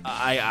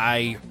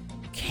 I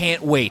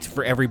can't wait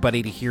for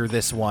everybody to hear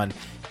this one,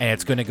 and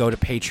it's going to go to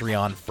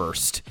Patreon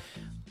first.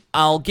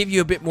 I'll give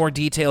you a bit more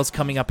details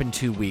coming up in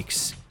 2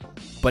 weeks,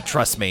 but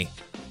trust me,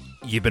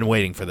 you've been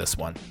waiting for this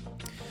one.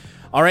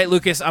 All right,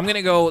 Lucas, I'm going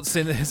to go,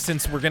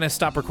 since we're going to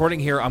stop recording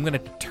here, I'm going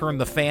to turn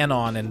the fan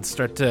on and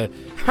start to,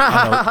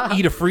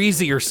 eat a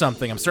Freezy or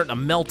something. I'm starting to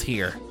melt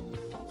here.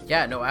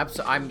 Yeah, no,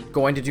 I'm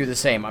going to do the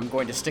same. I'm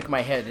going to stick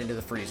my head into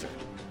the freezer.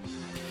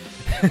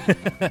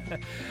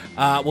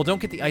 Well, don't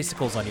get the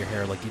icicles on your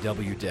hair like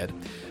DW did.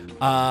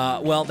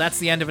 Well, that's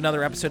the end of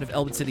another episode of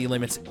Elwood City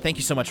Limits. Thank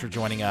you so much for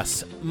joining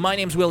us. My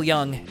name's Will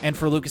Young, and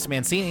for Lucas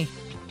Mancini...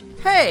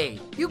 Hey,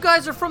 you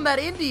guys are from that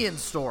Indian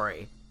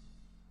story.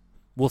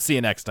 We'll see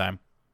you next time.